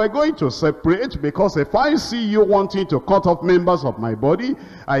 and we're going to separate, because if I see you wanting to cut off members of my body,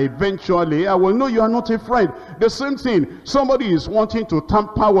 I will know you are not a friend. The same thing, somebody is wanting to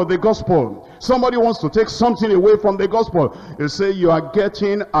tamper with the gospel. Somebody wants to take something away from the gospel. You say, you are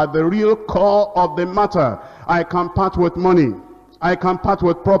getting at the real core of the matter. I can part with money. I can part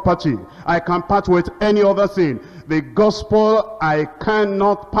with property. I can part with any other thing. the gospel I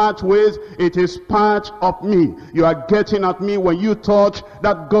cannot part with. It is part of me. You are getting at me when you touch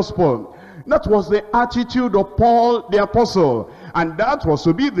that gospel. That was the attitude of Paul the apostle. And that was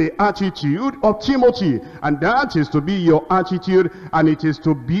to be the attitude of Timothy. And that is to be your attitude, and it is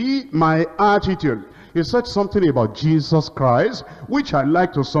to be my attitude. He said something about Jesus Christ, which I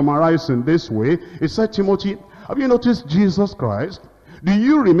like to summarize in this way. He said, Timothy, have you noticed Jesus Christ? Do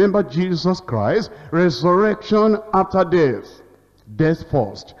you remember Jesus Christ? Resurrection after death. Death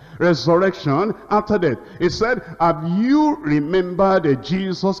first. Resurrection after death. He said, have you remembered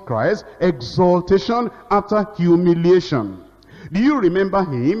Jesus Christ? Exaltation after humiliation. Do you remember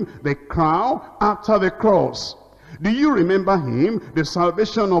him? The crown after the cross. Do you remember him? The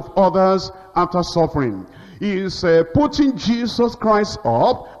salvation of others after suffering. He is putting Jesus Christ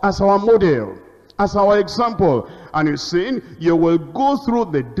up as our model, as our example. And he's saying, you will go through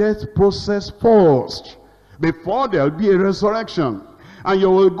the death process first, before there will be a resurrection. And you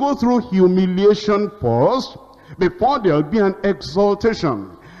will go through humiliation first, before there will be an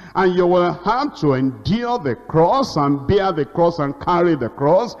exaltation. And you will have to endure the cross and bear the cross and carry the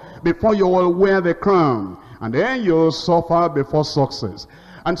cross before you will wear the crown. And then you will suffer before success.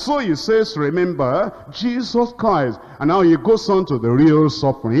 And so he says, remember Jesus Christ. And now he goes on to the real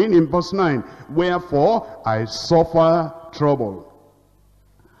suffering in verse 9. Wherefore I suffer trouble.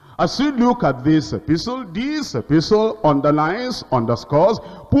 As you look at this epistle underlines, underscores,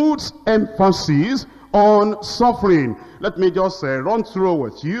 puts emphasis on suffering. Let me just run through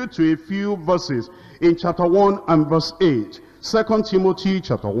with you to a few verses in chapter 1 and verse 8. 2 Timothy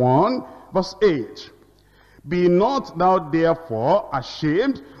chapter 1 verse 8. Be not thou therefore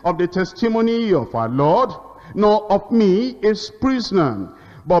ashamed of the testimony of our Lord, nor of me his prisoner,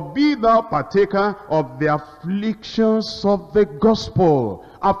 but be thou partaker of the afflictions of the gospel.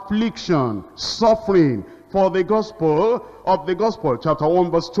 Affliction, suffering for the gospel of the gospel. Chapter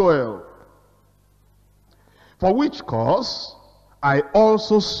 1 verse 12. For which cause I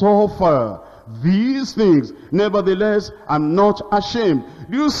also suffer these things. Nevertheless, I'm not ashamed.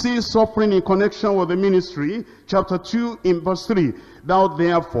 Do you see suffering in connection with the ministry? Chapter 2 in verse 3. Thou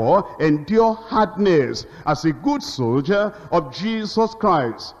therefore endure hardness as a good soldier of Jesus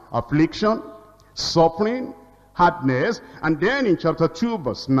Christ. Affliction, suffering, hardness. And then in chapter 2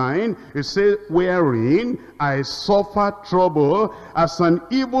 verse 9, it says, wherein I suffer trouble as an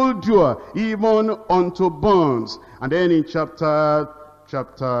evildoer, even unto bonds. And then in chapter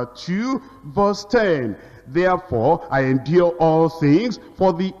 2 verse 10, therefore I endure all things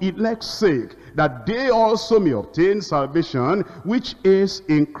for the elect's sake, that they also may obtain salvation, which is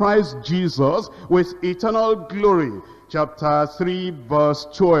in Christ Jesus, with eternal glory. Chapter 3 verse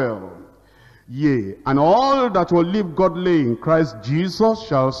 12. Yea, and all that will live godly in Christ Jesus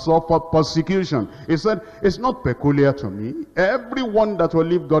shall suffer persecution. He said, it's not peculiar to me. Everyone that will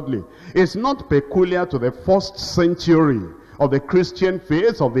live godly. It's not peculiar to the first century of the Christian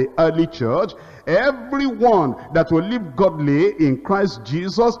faith of the early church. Everyone that will live godly in Christ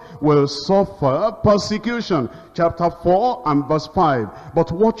Jesus will suffer persecution. Chapter 4 and verse 5.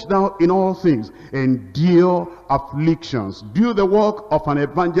 But watch thou in all things, endure afflictions. Do the work of an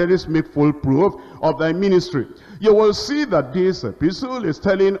evangelist, make full proof of thy ministry. You will see that this epistle is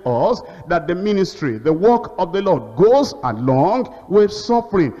telling us that the ministry, the work of the Lord, goes along with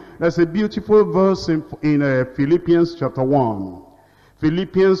suffering. There's a beautiful verse in Philippians chapter 1.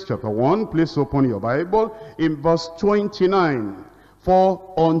 Philippians chapter 1, please open your Bible, in verse 29.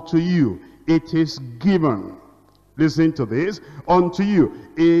 For unto you it is given. Listen to this. Unto you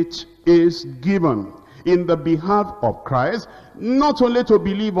it is given in the behalf of Christ, not only to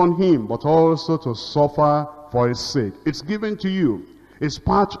believe on him, but also to suffer for his sake. It's given to you. It's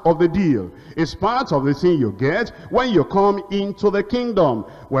part of the deal. It's part of the thing you get when you come into the kingdom.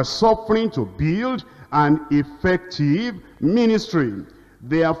 We're suffering to build an effective ministry.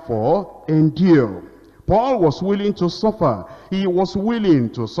 Therefore, endure. Paul was willing to suffer. He was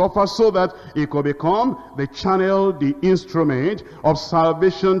willing to suffer so that he could become the channel, the instrument of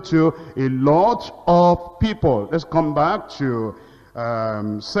salvation to a lot of people. Let's come back to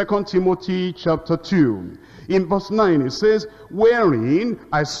 2 Timothy chapter 2. In verse 9 it says, wherein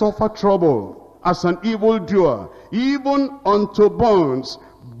I suffer trouble as an evildoer, even unto bonds,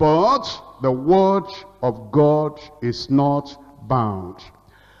 but the word of God is not bound.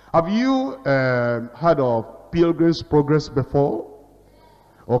 Have you heard of Pilgrim's Progress before?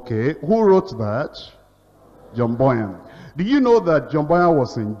 Okay, who wrote that? John Bunyan. Do you know that John Bunyan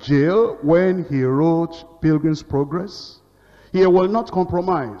was in jail when he wrote Pilgrim's Progress? He will not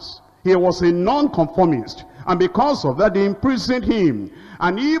compromise. He was a non-conformist. And because of that, they imprisoned him.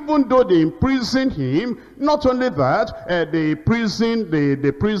 And even though they imprisoned him, not only that, the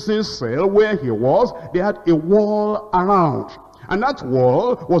prison cell where he was, they had a wall around. And that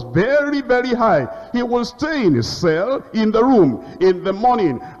wall was very, very high. He will stay in his cell, in the room, in the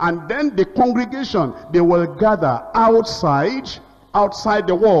morning. And then the congregation, they will gather outside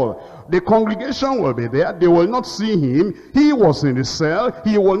the wall. The congregation will be there. They will not see him. He was in the cell.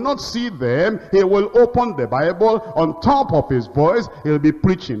 He will not see them. He will open the Bible. On top of his voice, he'll be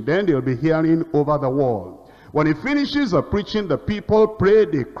preaching. Then they'll be hearing over the wall. When he finishes preaching, the people pray,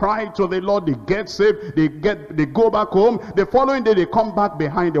 they cry to the Lord, they get saved, they go back home. The following day, they come back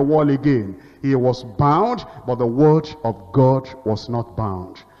behind the wall again. He was bound, but the word of God was not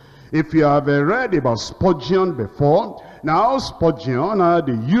bound. If you have read about Spurgeon before, now Spurgeon had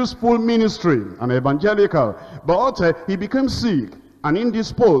a useful ministry, an evangelical, but he became sick and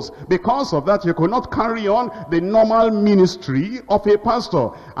indisposed. Because of that, he could not carry on the normal ministry of a pastor.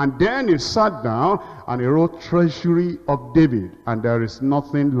 And then he sat down and he wrote Treasury of David. And there is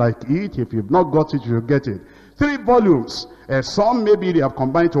nothing like it. If you've not got it, you'll get it. 3 volumes. Some maybe they have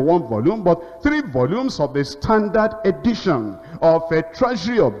combined to 1 volume, but 3 volumes of the standard edition of a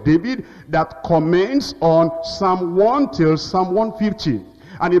Treasury of David that comments on Psalm 1 till Psalm 150.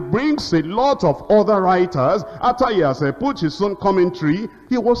 And he brings a lot of other writers. After he has put his own commentary,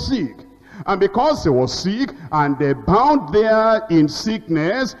 he was sick. And because he was sick and bound there in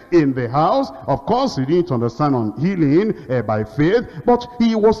sickness in the house, of course he didn't understand on healing by faith, but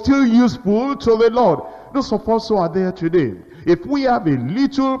he was still useful to the Lord. Those of us who are there today, if we have a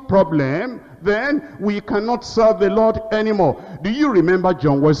little problem, then we cannot serve the Lord anymore. Do you remember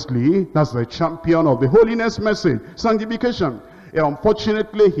John Wesley? That's the champion of the holiness message, sanctification.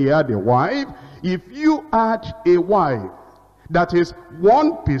 Unfortunately, he had a wife. If you had a wife that is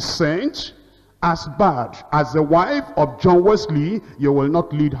 1% as bad as the wife of John Wesley, you will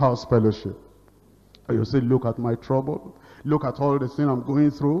not lead house fellowship. You say, look at my trouble. Look at all the thing I'm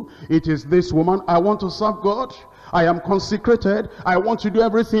going through. It is this woman. I want to serve God. I am consecrated. I want to do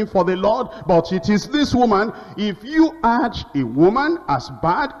everything for the Lord. But it is this woman. If you add a woman as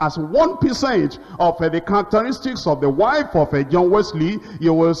bad as 1% of the characteristics of the wife of John Wesley,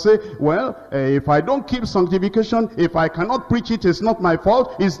 you will say, well, if I don't keep sanctification, if I cannot preach it, it's not my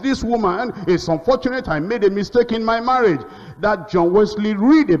fault. It's this woman. It's unfortunate I made a mistake in my marriage. That John Wesley,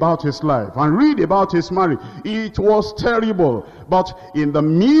 read about his life and read about his marriage. It was terrible. But in the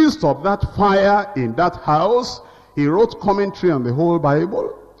midst of that fire in that house, he wrote commentary on the whole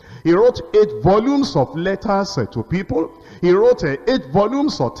Bible. He wrote 8 volumes of letters to people. He wrote 8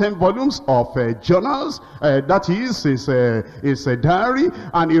 volumes or 10 volumes of journals. That is his diary.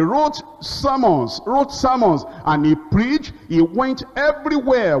 And he wrote sermons. And he preached. He went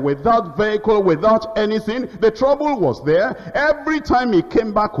everywhere without vehicle, without anything. The trouble was there. Every time he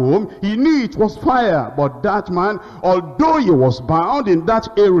came back home, he knew it was fire. But that man, although he was bound in that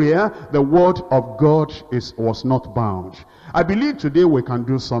area, the word of God was not bound. I believe today we can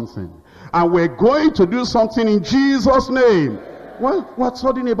do something. And we're going to do something in Jesus' name. Well, what's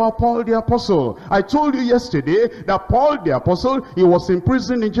studying about Paul the Apostle? I told you yesterday that Paul the Apostle, he was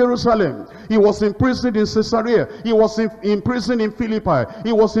imprisoned in Jerusalem. He was imprisoned in Caesarea. He was imprisoned in Philippi.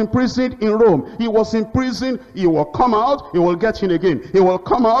 He was imprisoned in Rome. He was imprisoned. He will come out, he will get in again. He will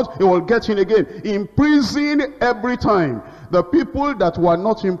come out, he will get in again. Imprisoned every time. The people that were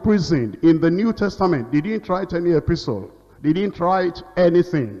not imprisoned in the New Testament, they didn't write any epistle. They didn't write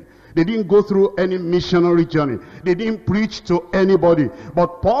anything. They didn't go through any missionary journey. They didn't preach to anybody.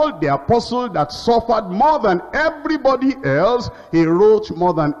 But Paul the Apostle, that suffered more than everybody else, he wrote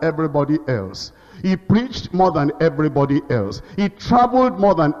more than everybody else. He preached more than everybody else. He traveled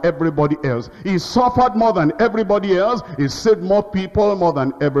more than everybody else. He suffered more than everybody else. He saved more people more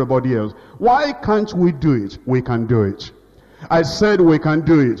than everybody else. Why can't we do it? We can do it. I said we can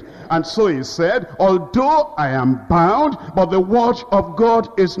do it. And so he said, although I am bound, but the word of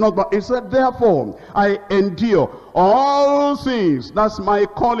God is not bound. He said, therefore, I endure all things. That's my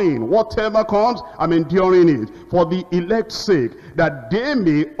calling. Whatever comes, I'm enduring it. For the elect's sake, that they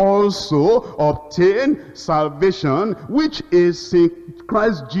may also obtain salvation, which is in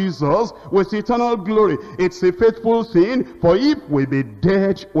Christ Jesus with eternal glory. It's a faithful thing, for if we be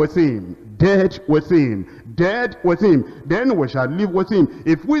dead with him, then we shall live with him.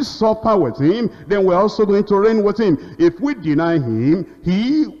 If we suffer with him, then we're also going to reign with him. If we deny him,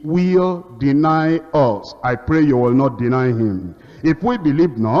 he will deny us. I pray you will not deny him. If we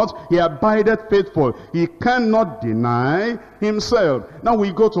believe not, he abideth faithful. He cannot deny himself. Now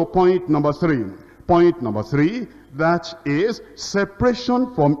we go to point number 3. Point number 3, that is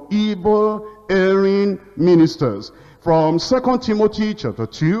separation from evil erring ministers. From 2 Timothy chapter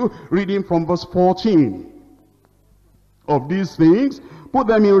 2, reading from verse 14. Of these things, put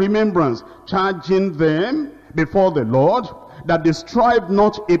them in remembrance, charging them before the Lord, that they strive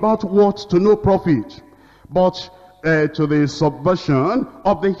not about words to no profit, but to the subversion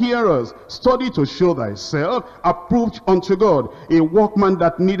of the hearers. Study to show thyself approved unto God, a workman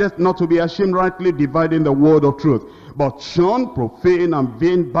that needeth not to be ashamed, rightly dividing the word of truth. But shun profane and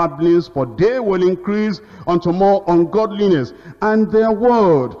vain babblings, for they will increase unto more ungodliness, and their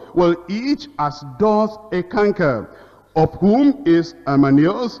word will eat as doth a canker, of whom is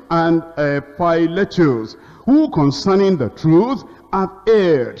Hymenaeus and Philetus, who concerning the truth have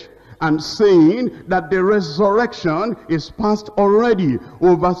erred, and saying that the resurrection is past already,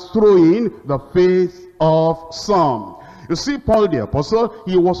 overthrowing the faith of some. You see, Paul the apostle,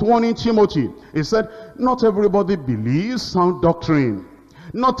 he was warning Timothy. He said, not everybody believes sound doctrine.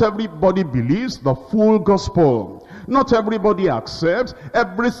 Not everybody believes the full gospel. Not everybody accepts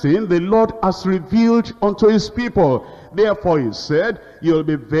everything the Lord has revealed unto his people. Therefore, he said, you'll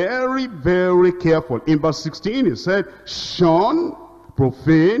be very, very careful. In verse 16, he said, shun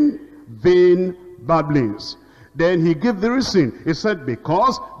profane, vain babblings. Then he gave the reason. He said,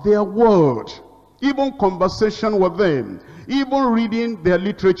 because their word, even conversation with them, even reading their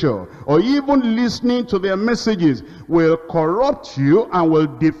literature, or even listening to their messages, will corrupt you and will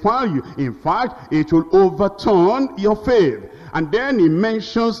defile you. In fact, it will overturn your faith. And then he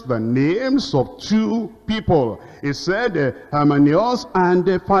mentions the names of two people. He said Hymenaeus and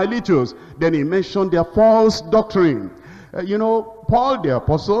Philetus. Then he mentioned their false doctrine. You know, Paul the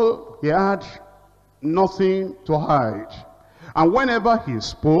apostle, he had nothing to hide. And whenever he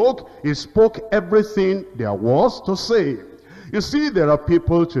spoke everything there was to say. You see, there are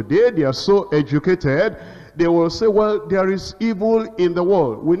people today, they are so educated, they will say, well, there is evil in the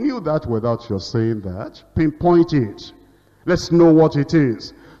world. We knew that without your saying that. Pinpoint it. Let's know what it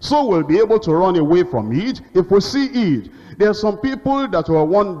is. So we'll be able to run away from it if we see it. There are some people that will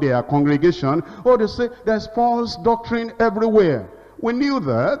want their congregation, or they say, there's false doctrine everywhere. We knew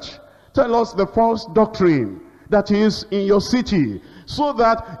that. Tell us the false doctrine that is in your city, so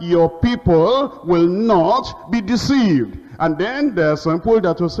that your people will not be deceived. And then there are some people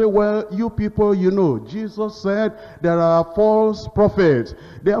that will say, well, you people, you know, Jesus said there are false prophets.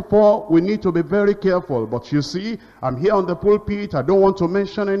 Therefore, we need to be very careful. But you see, I'm here on the pulpit. I don't want to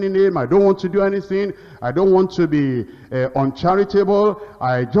mention any name. I don't want to do anything. I don't want to be uncharitable.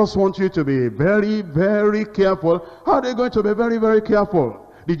 I just want you to be very, very careful. How are they going to be very, very careful?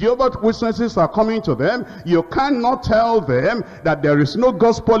 The Jehovah's Witnesses are coming to them. You cannot tell them that there is no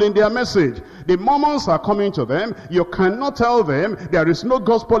gospel in their message. The Mormons are coming to them. You cannot tell them there is no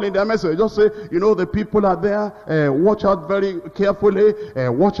gospel in their message. Just say, you know, the people are there. Watch out very carefully.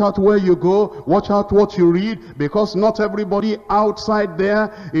 Watch out where you go. Watch out what you read. Because not everybody outside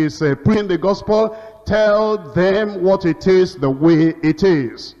there is preaching the gospel. Tell them what it is the way it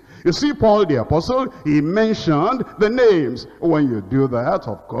is. You see, Paul the apostle, he mentioned the names. When you do that,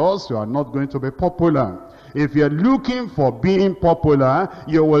 of course, you are not going to be popular. If you're looking for being popular,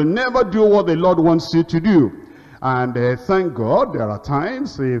 you will never do what the Lord wants you to do. And thank God, there are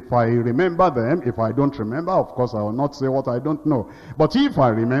times, if I remember them, if I don't remember, of course, I will not say what I don't know. But if I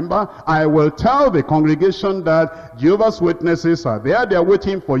remember, I will tell the congregation that Jehovah's Witnesses are there. They're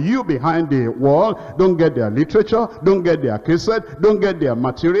waiting for you behind the wall. Don't get their literature. Don't get their cassette. Don't get their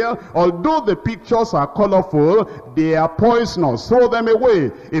material. Although the pictures are colorful, they are poisonous. Throw them away.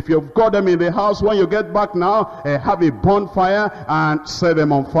 If you've got them in the house, when you get back now, have a bonfire and set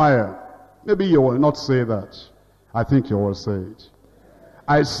them on fire. Maybe you will not say that. I think you will say it.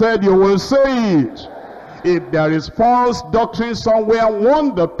 I said you will say it. If there is false doctrine somewhere,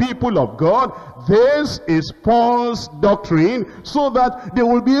 warn the people of God, this is false doctrine, so that they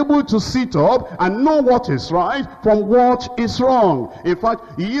will be able to sit up and know what is right from what is wrong. In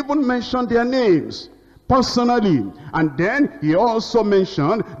fact, he even mentioned their names personally. And then he also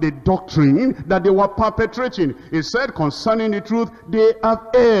mentioned the doctrine that they were perpetrating. He said, concerning the truth, they have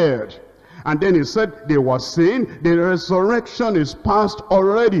erred. And then he said, they were saying the resurrection is past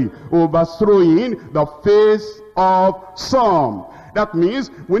already, overthrowing the faith of some. That means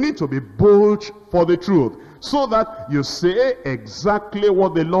we need to be bold for the truth, so that you say exactly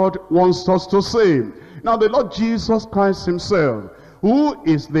what the Lord wants us to say. Now the Lord Jesus Christ himself, who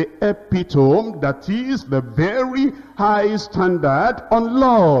is the epitome, that is the very high standard on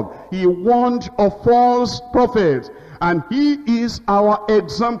love, he warned of false prophets. And he is our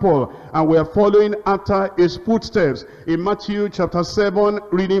example, and we are following after his footsteps. In Matthew chapter 7,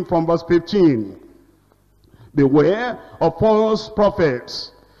 reading from verse 15. Beware of false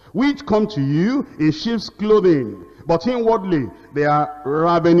prophets, which come to you in sheep's clothing, but inwardly they are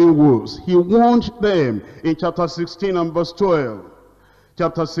ravening wolves. He warned them in chapter 16 and verse 12.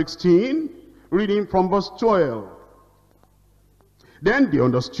 Chapter 16, reading from verse 12. Then they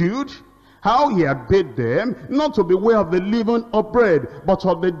understood how he had bid them not to beware of the leaven of bread, but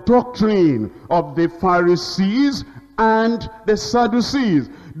of the doctrine of the Pharisees and the Sadducees.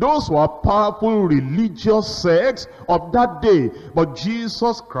 Those were powerful religious sects of that day. But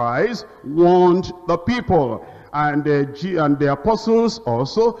Jesus Christ warned the people. And the apostles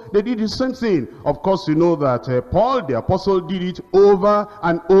also, they did the same thing. Of course, you know that Paul, the apostle, did it over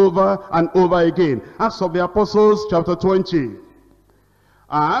and over and over again. Acts of the Apostles, chapter 20.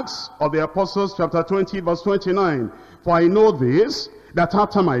 Acts of the Apostles, chapter 20, verse 29. For I know this, that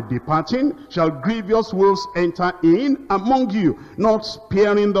after my departing shall grievous wolves enter in among you, not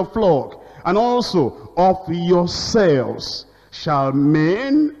sparing the flock. And also of yourselves shall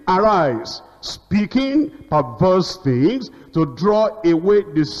men arise, speaking perverse things, to draw away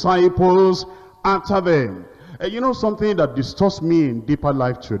disciples after them. You know something that disturbs me in Deeper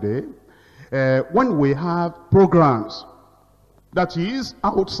Life today? When we have programs, that is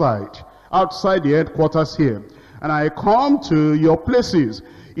outside the headquarters here, and I come to your places,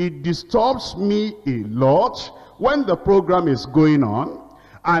 it disturbs me a lot when the program is going on,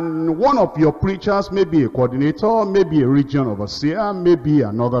 and one of your preachers, maybe a coordinator, maybe a region overseer, maybe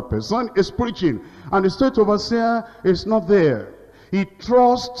another person, is preaching, and the state overseer is not there. He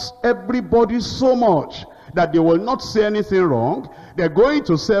trusts everybody so much that they will not say anything wrong. They're going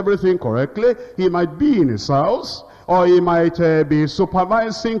to say everything correctly. He might be in his house, or he might be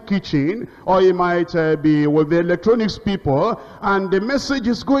supervising kitchen, or he might be with the electronics people, and the message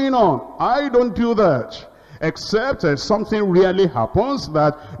is going on. I don't do that. Except something really happens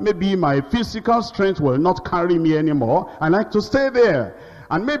that maybe my physical strength will not carry me anymore. I like to stay there.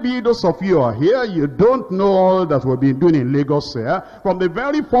 And maybe those of you are here, you don't know all that we've been doing in Lagos here. From the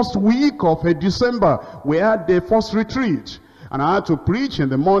very first week of December, we had the first retreat. And I had to preach in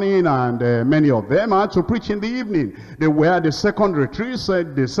the morning, and many of them I had to preach in the evening. They were the second retreat,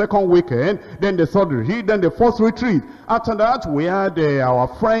 the second weekend, then the third retreat, then the fourth retreat. After that, we had our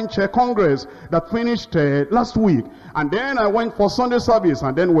French Congress that finished last week. And then I went for Sunday service,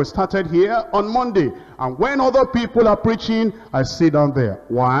 and then we started here on Monday. And when other people are preaching, I sit down there.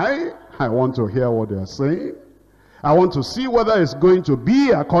 Why? I want to hear what they are saying. I want to see whether it's going to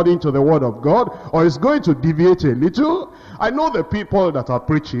be according to the word of God, or it's going to deviate a little. I know the people that are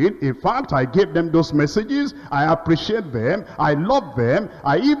preaching. In fact, I gave them those messages. I appreciate them. I love them.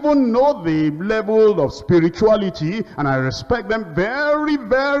 I even know the level of spirituality, and I respect them very,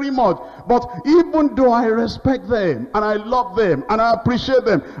 very much. But even though I respect them, and I love them, and I appreciate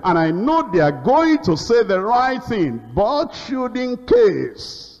them, and I know they are going to say the right thing, but should in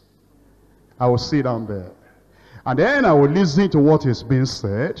case, I will sit down there. And then I will listen to what is being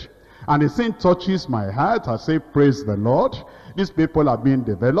said. And the thing touches my heart. I say, praise the Lord. These people are being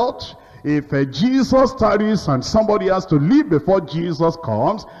developed. If Jesus tarries and somebody has to leave before Jesus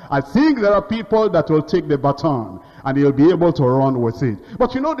comes, I think there are people that will take the baton and they'll be able to run with it.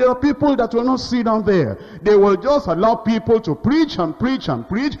 But you know, there are people that will not sit down there. They will just allow people to preach and preach and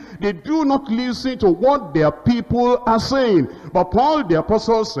preach. They do not listen to what their people are saying. But Paul the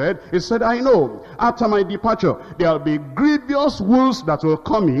apostle said, he said, I know, after my departure, there will be grievous wolves that will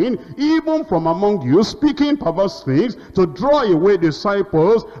come in, even from among you, speaking perverse things, to draw away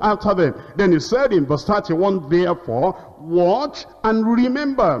disciples after them. Then he said in verse 31, therefore, watch and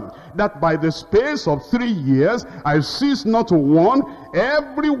remember that by the space of 3 years I cease not to warn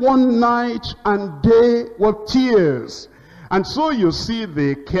every one night and day with tears. And so you see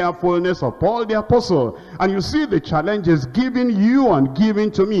the carefulness of Paul the apostle, and you see the challenges given you and given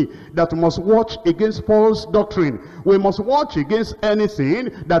to me, that we must watch against false doctrine. We must watch against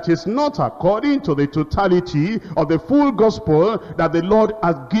anything that is not according to the totality of the full gospel that the Lord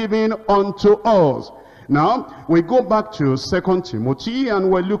has given unto us. Now, we go back to 2 Timothy,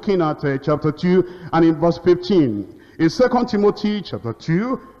 and we're looking at chapter 2 and in verse 15. In 2 Timothy chapter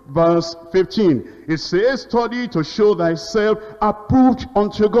 2, verse 15, it says, study to show thyself approved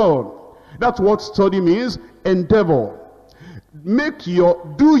unto God. That's what study means. Endeavor.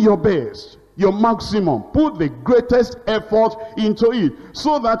 Do your best, your maximum. Put the greatest effort into it,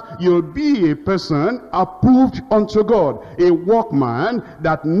 so that you'll be a person approved unto God, a workman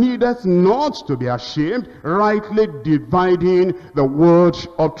that needeth not to be ashamed, rightly dividing the word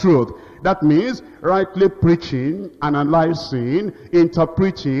of truth. That means rightly preaching, analyzing,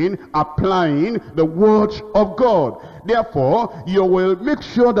 interpreting, applying the word of God. Therefore, you will make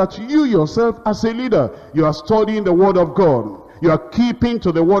sure that you yourself as a leader, you are studying the word of God. You are keeping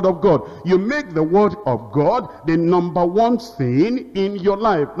to the word of God. You make the word of God the number one thing in your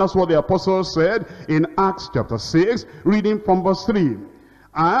life. That's what the apostle said in Acts chapter 6, reading from verse 3.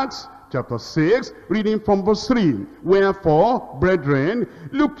 Acts chapter 6, reading from verse 3. Wherefore, brethren,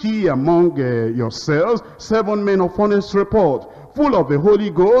 look ye among yourselves 7 men of honest report, full of the Holy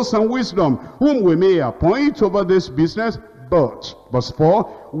Ghost and wisdom, whom we may appoint over this business. But, verse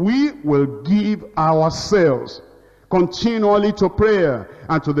 4, we will give ourselves continually to prayer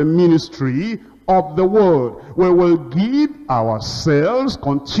and to the ministry of the word. We will give ourselves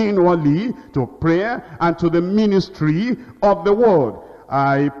continually to prayer and to the ministry of the word.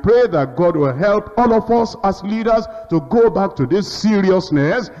 I pray that God will help all of us as leaders to go back to this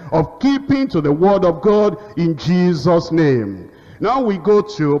seriousness of keeping to the word of God in Jesus' name. Now we go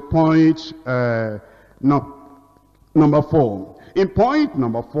to point number 4. In point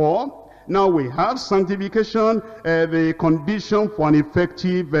number 4, now we have sanctification, the condition for an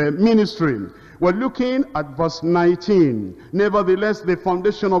effective ministry. We're looking at verse 19. Nevertheless, the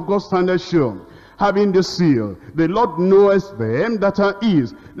foundation of God's standard sure, having the seal, the Lord knoweth them that are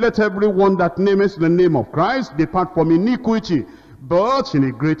his. Let everyone that nameth the name of Christ depart from iniquity. But in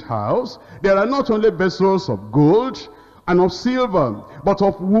a great house there are not only vessels of gold and of silver, but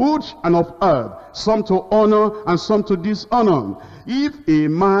of wood and of earth, some to honor and some to dishonor. If a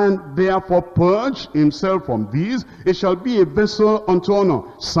man therefore purge himself from these, it shall be a vessel unto honor,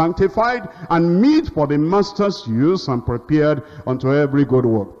 sanctified and meet for the master's use, and prepared unto every good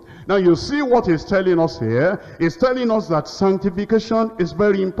work. Now you see what he's telling us here. He's telling us that sanctification is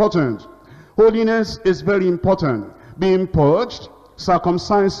very important. Holiness is very important. Being purged,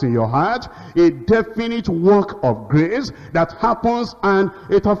 circumcised in your heart, a definite work of grace that happens, and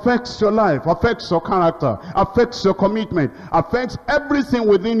it affects your life, affects your character, affects your commitment, affects everything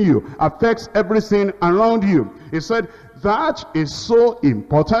within you, affects everything around you. He said that is so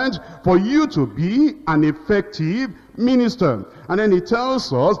important for you to be an effective minister. And then he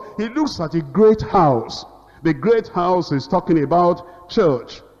tells us, he looks at a great house. The great house is talking about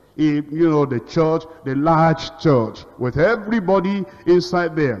church. You know, the church, the large church, with everybody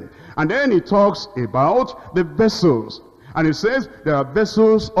inside there. And then he talks about the vessels. And he says there are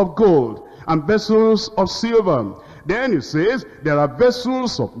vessels of gold and vessels of silver. Then he says there are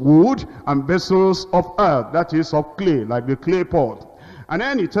vessels of wood and vessels of earth, that is of clay, like the clay pot. And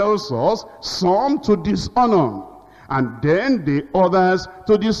then he tells us some to dishonor, and then the others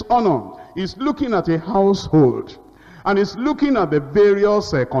to dishonor. He's looking at a household, and he's looking at the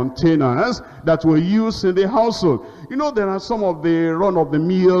various containers that were used in the household. You know, there are some of the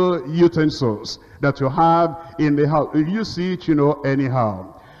run-of-the-mill utensils that you have in the house. You see it, you know, anyhow.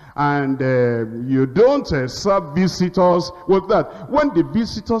 And you don't serve visitors with that. When the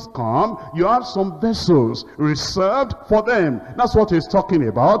visitors come, you have some vessels reserved for them. That's what he's talking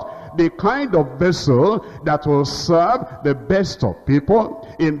about. The kind of vessel that will serve the best of people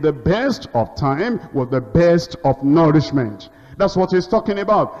in the best of time with the best of nourishment. That's what he's talking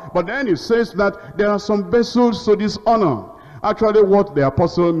about. But then he says that there are some vessels to dishonor. Actually, what the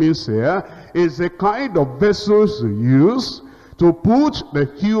apostle means here is the kind of vessels you use to put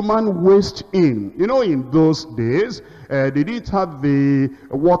the human waste in. You know, in those days, they didn't have the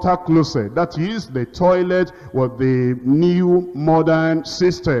water closet. That is, the toilet with the new modern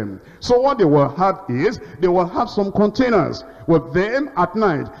system. So what they will have is, they will have some containers with them at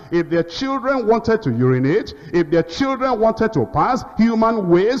night. If their children wanted to urinate, if their children wanted to pass human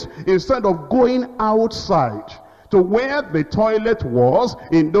waste, instead of going outside to where the toilet was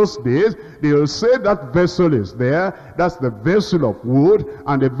in those days, they will say that vessel is there. That's the vessel of wood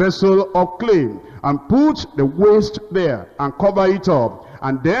and the vessel of clay. And put the waste there and cover it up.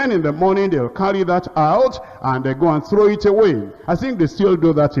 And then in the morning they'll carry that out and they go and throw it away. I think they still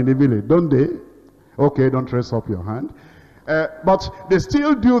do that in the village, don't they? Okay, don't raise up your hand. But they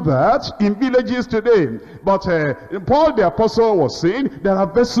still do that in villages today. But Paul the apostle was saying there are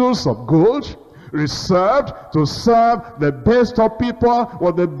vessels of gold reserved to serve the best of people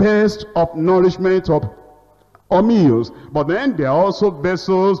with the best of nourishment or meals. But then there are also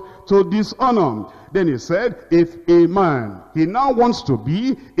vessels to dishonor. Then he said, if a man, he now wants to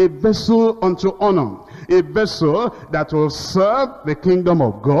be a vessel unto honor, a vessel that will serve the kingdom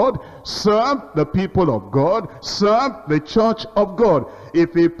of God, serve the people of God, serve the church of God.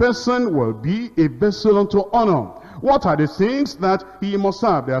 If a person will be a vessel unto honor, what are the things that he must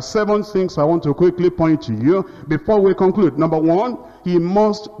have? There are 7 things I want to quickly point to you before we conclude. Number 1, he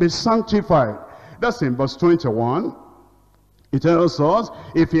must be sanctified. That's in verse 21. It tells us,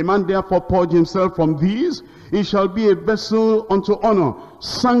 if a man therefore purge himself from these, he shall be a vessel unto honor,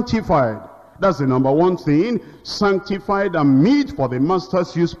 sanctified. That's the number one thing. Sanctified and meet for the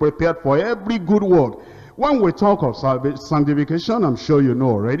master's use, prepared for every good work. When we talk of sanctification, I'm sure you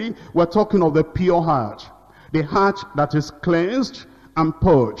know already, we're talking of the pure heart. The heart that is cleansed and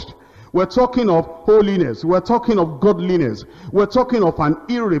purged. We're talking of holiness. We're talking of godliness. We're talking of an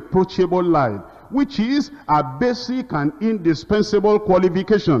irreproachable life, which is a basic and indispensable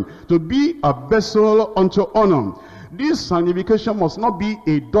qualification to be a vessel unto honor. This sanctification must not be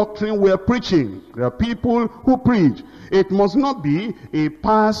a doctrine we're preaching. There are people who preach. It must not be a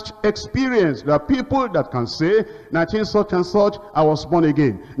past experience. There are people that can say, 19 such and such, I was born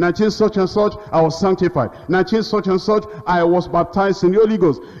again. 19 such and such, I was sanctified. 19 such and such, I was baptized in the Holy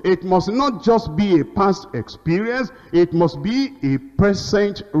Ghost. It must not just be a past experience. It must be a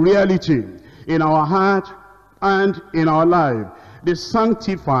present reality in our heart and in our life. The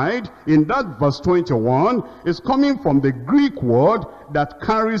sanctified, in that verse 21, is coming from the Greek word that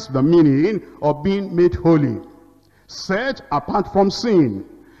carries the meaning of being made holy. Set apart from sin,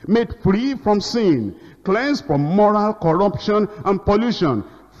 made free from sin, cleansed from moral corruption and pollution,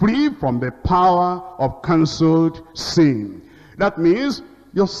 free from the power of cancelled sin. That means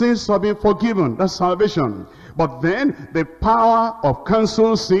your sins have been forgiven. That's salvation. But then the power of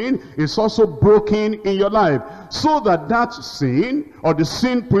cancelled sin is also broken in your life, so that that sin or the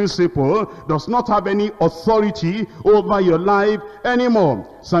sin principle does not have any authority over your life anymore.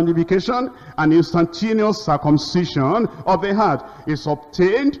 Sanctification and instantaneous circumcision of the heart is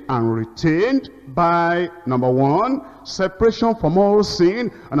obtained and retained by, number one, separation from all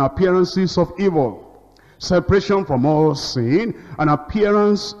sin and appearances of evil. Separation from all sin and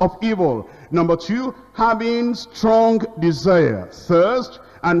appearance of evil. Number two, having strong desire, thirst,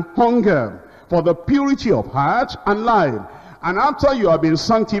 and hunger for the purity of heart and life. And after you have been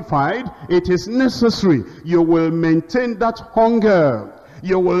sanctified, it is necessary you will maintain that hunger.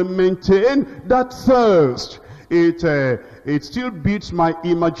 You will maintain that thirst. It still beats my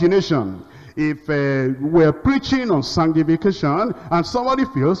imagination. If we're preaching on sanctification and somebody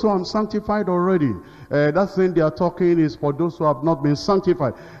feels, oh, I'm sanctified already. That thing they are talking is for those who have not been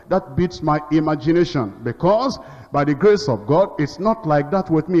sanctified. That beats my imagination, because by the grace of God, it's not like that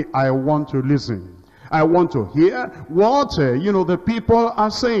with me. I want to listen. I want to hear what, the people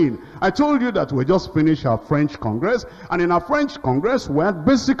are saying. I told you that we just finished our French Congress, and in our French Congress, we had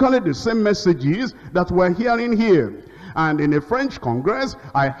basically the same messages that we're hearing here. And in the French Congress,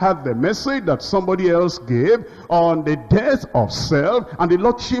 I had the message that somebody else gave on the death of self and the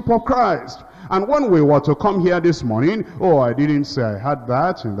Lordship of Christ. And when we were to come here this morning, oh, I didn't say I had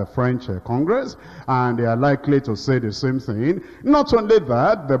that in the French Congress, and they are likely to say the same thing. Not only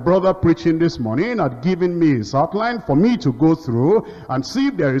that, the brother preaching this morning had given me his outline for me to go through and see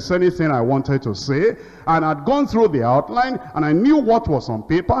if there is anything I wanted to say. And I'd gone through the outline, and I knew what was on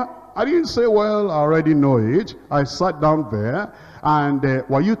paper. I didn't say, well, I already know it. I sat down there, and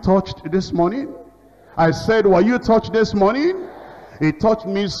were you touched this morning? I said, were you touched this morning? It touched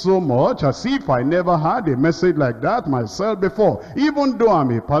me so much, as if I never had a message like that myself before. Even though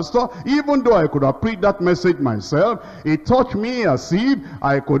I'm a pastor, even though I could have preached that message myself, it touched me as if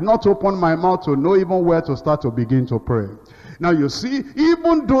I could not open my mouth to know even where to start to begin to pray. Now you see,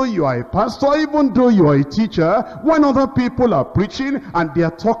 even though you are a pastor, even though you are a teacher, when other people are preaching and they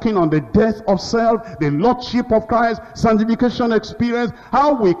are talking on the death of self, the Lordship of Christ, sanctification experience,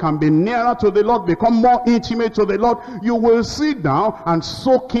 how we can be nearer to the Lord, become more intimate to the Lord, you will sit down and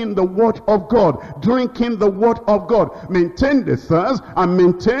soak in the Word of God, drink in the Word of God, maintain the thirst and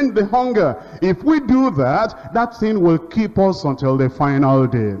maintain the hunger. If we do that, that thing will keep us until the final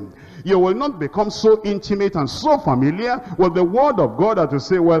day. You will not become so intimate and so familiar with the Word of God that you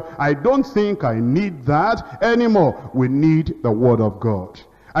say, well, I don't think I need that anymore. We need the Word of God.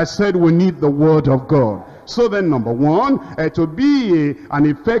 I said we need the Word of God. So then, number one, to be an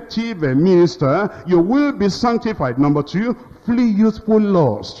effective minister, you will be sanctified. Number two, flee youthful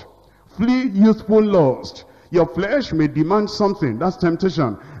lust. Flee youthful lust. Your flesh may demand something, that's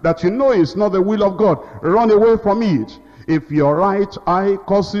temptation, that you know is not the will of God. Run away from it. If your right eye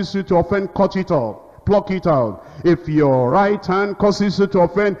causes you to offend, cut it off. Pluck it out. If your right hand causes you to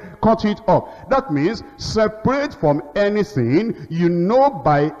offend, cut it off. That means separate from anything you know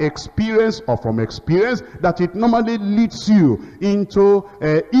by experience or from experience that it normally leads you into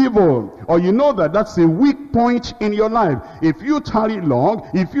evil. Or you know that that's a weak point in your life. If you tarry long,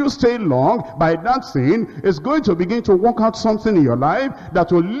 if you stay long, by that thing, it's going to begin to work out something in your life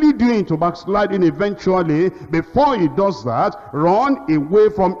that will lead you into backsliding eventually. Before it does that, run away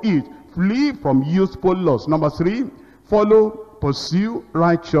from it. Flee from youthful lust. Number three, pursue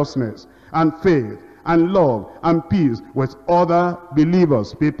righteousness and faith and love and peace with other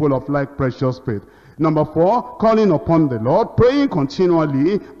believers, people of like precious faith. Number 4, calling upon the Lord, praying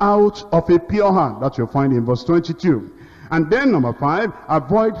continually out of a pure heart. That you'll find in verse 22. And then number 5,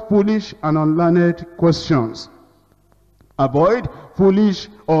 avoid foolish and unlearned questions. Avoid foolish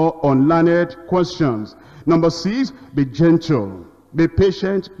or unlearned questions. Number 6, be gentle, be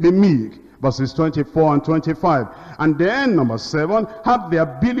patient, be meek. Verses 24 and 25. And then number 7, have the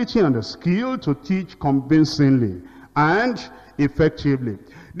ability and the skill to teach convincingly and effectively.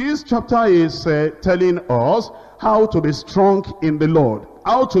 This chapter is telling us how to be strong in the Lord,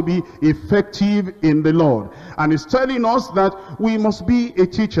 how to be effective in the Lord. And it's telling us that we must be a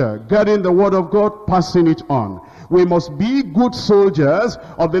teacher, getting the word of God, passing it on. We must be good soldiers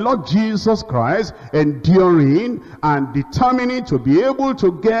of the Lord Jesus Christ, enduring and determining to be able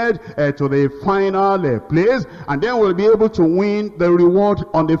to get to the final place, and then we'll be able to win the reward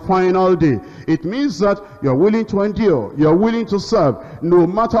on the final day. It means that you're willing to endure, you're willing to serve. No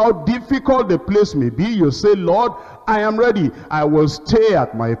matter how difficult the place may be, you say, Lord, I am ready. I will stay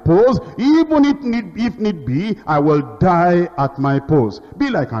at my post. Even if need be, I will die at my post. Be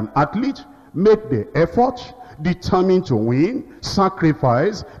like an athlete. Make the effort. Determined to win,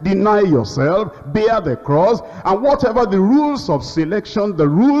 sacrifice, deny yourself, bear the cross, and whatever the rules of selection, the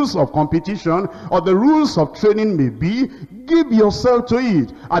rules of competition, or the rules of training may be, give yourself to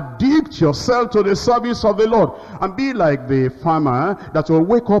it. Addict yourself to the service of the Lord. And be like the farmer that will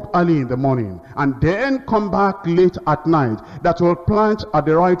wake up early in the morning and then come back late at night, that will plant at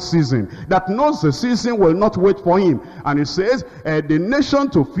the right season, that knows the season will not wait for him. And he says, the nation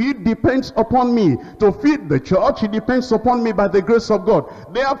to feed depends upon me. To feed the church, it depends upon me by the grace of God.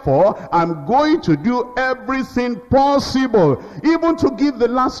 Therefore, I'm going to do everything possible, even to give the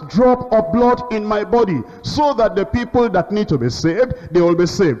last drop of blood in my body, so that the people that need to be saved, they will be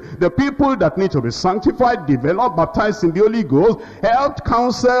saved. The people that need to be sanctified, developed, baptized in the Holy Ghost, helped,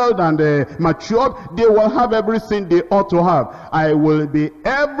 counseled, and matured, they will have everything they ought to have. I will be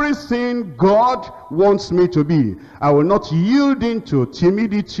everything God wants me to be. I will not yield into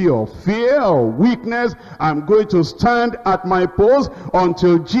timidity or fear or weakness. I'm going to stand at my post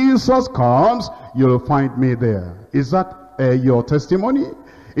until Jesus comes. You'll find me there. Is that your testimony?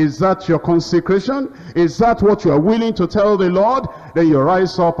 Is that your consecration? Is that what you are willing to tell the Lord? Then you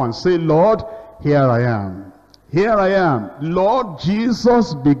rise up and say, Lord, here I am. Here I am. Lord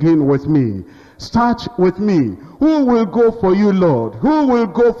Jesus, begin with me. Start with me. Who will go for you, Lord? Who will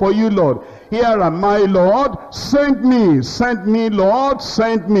go for you, Lord? Here am I, Lord. Send me. Send me, Lord.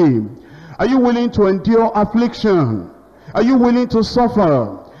 Send me. Are you willing to endure affliction? Are you willing to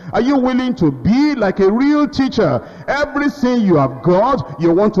suffer? Are you willing to be like a real teacher? Everything you have got,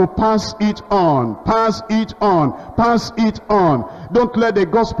 you want to pass it on. Pass it on. Pass it on. Don't let the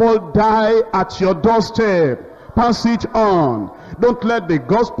gospel die at your doorstep. Pass it on. Don't let the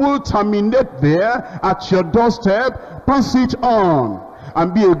gospel terminate there at your doorstep. Pass it on.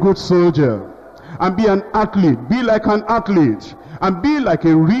 And be a good soldier. And be an athlete. Be like an athlete. And be like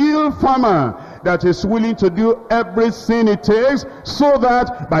a real farmer that is willing to do everything it takes, so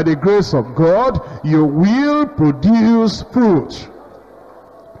that by the grace of God, you will produce fruit.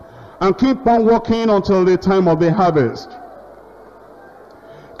 And keep on working until the time of the harvest.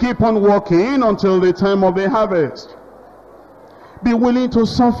 Keep on working until the time of the harvest. Be willing to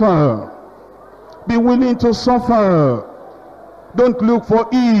suffer. Be willing to suffer. Don't look for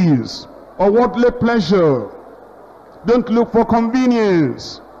ease or worldly pleasure. Don't look for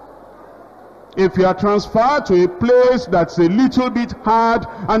convenience. If you are transferred to a place that's a little bit hard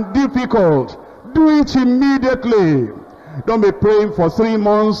and difficult, do it immediately. Don't be praying for 3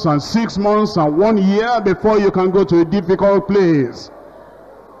 months and 6 months and 1 year before you can go to a difficult place.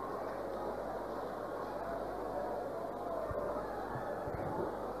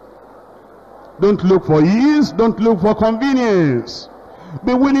 Don't look for ease. Don't look for convenience.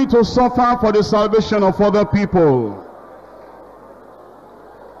 Be willing to suffer for the salvation of other people.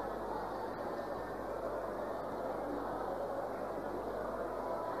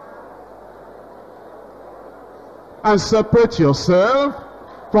 And separate yourself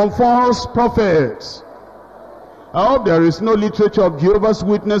from false prophets. I hope there is no literature of Jehovah's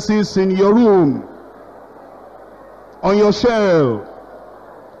Witnesses in your room, on your shelf.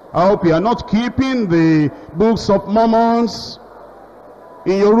 I hope you are not keeping the books of Mormons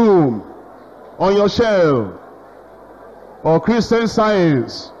in your room, on your shelf, or Christian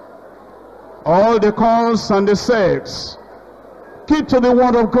Science, all the cults and the sects. Keep to the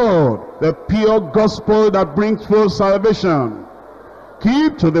word of God, the pure gospel that brings forth salvation.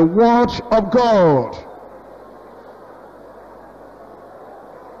 Keep to the word of God.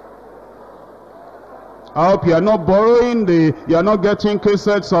 I hope you are not borrowing you are not getting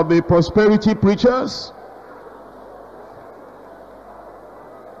cassettes of the prosperity preachers.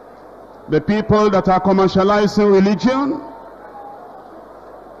 The people that are commercializing religion.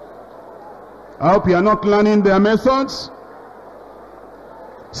 I hope you are not learning their methods.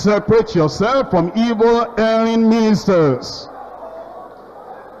 Separate yourself from evil, erring ministers.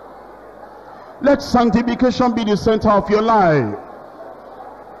 Let sanctification be the center of your life,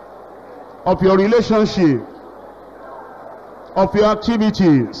 of your relationship, of your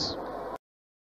activities.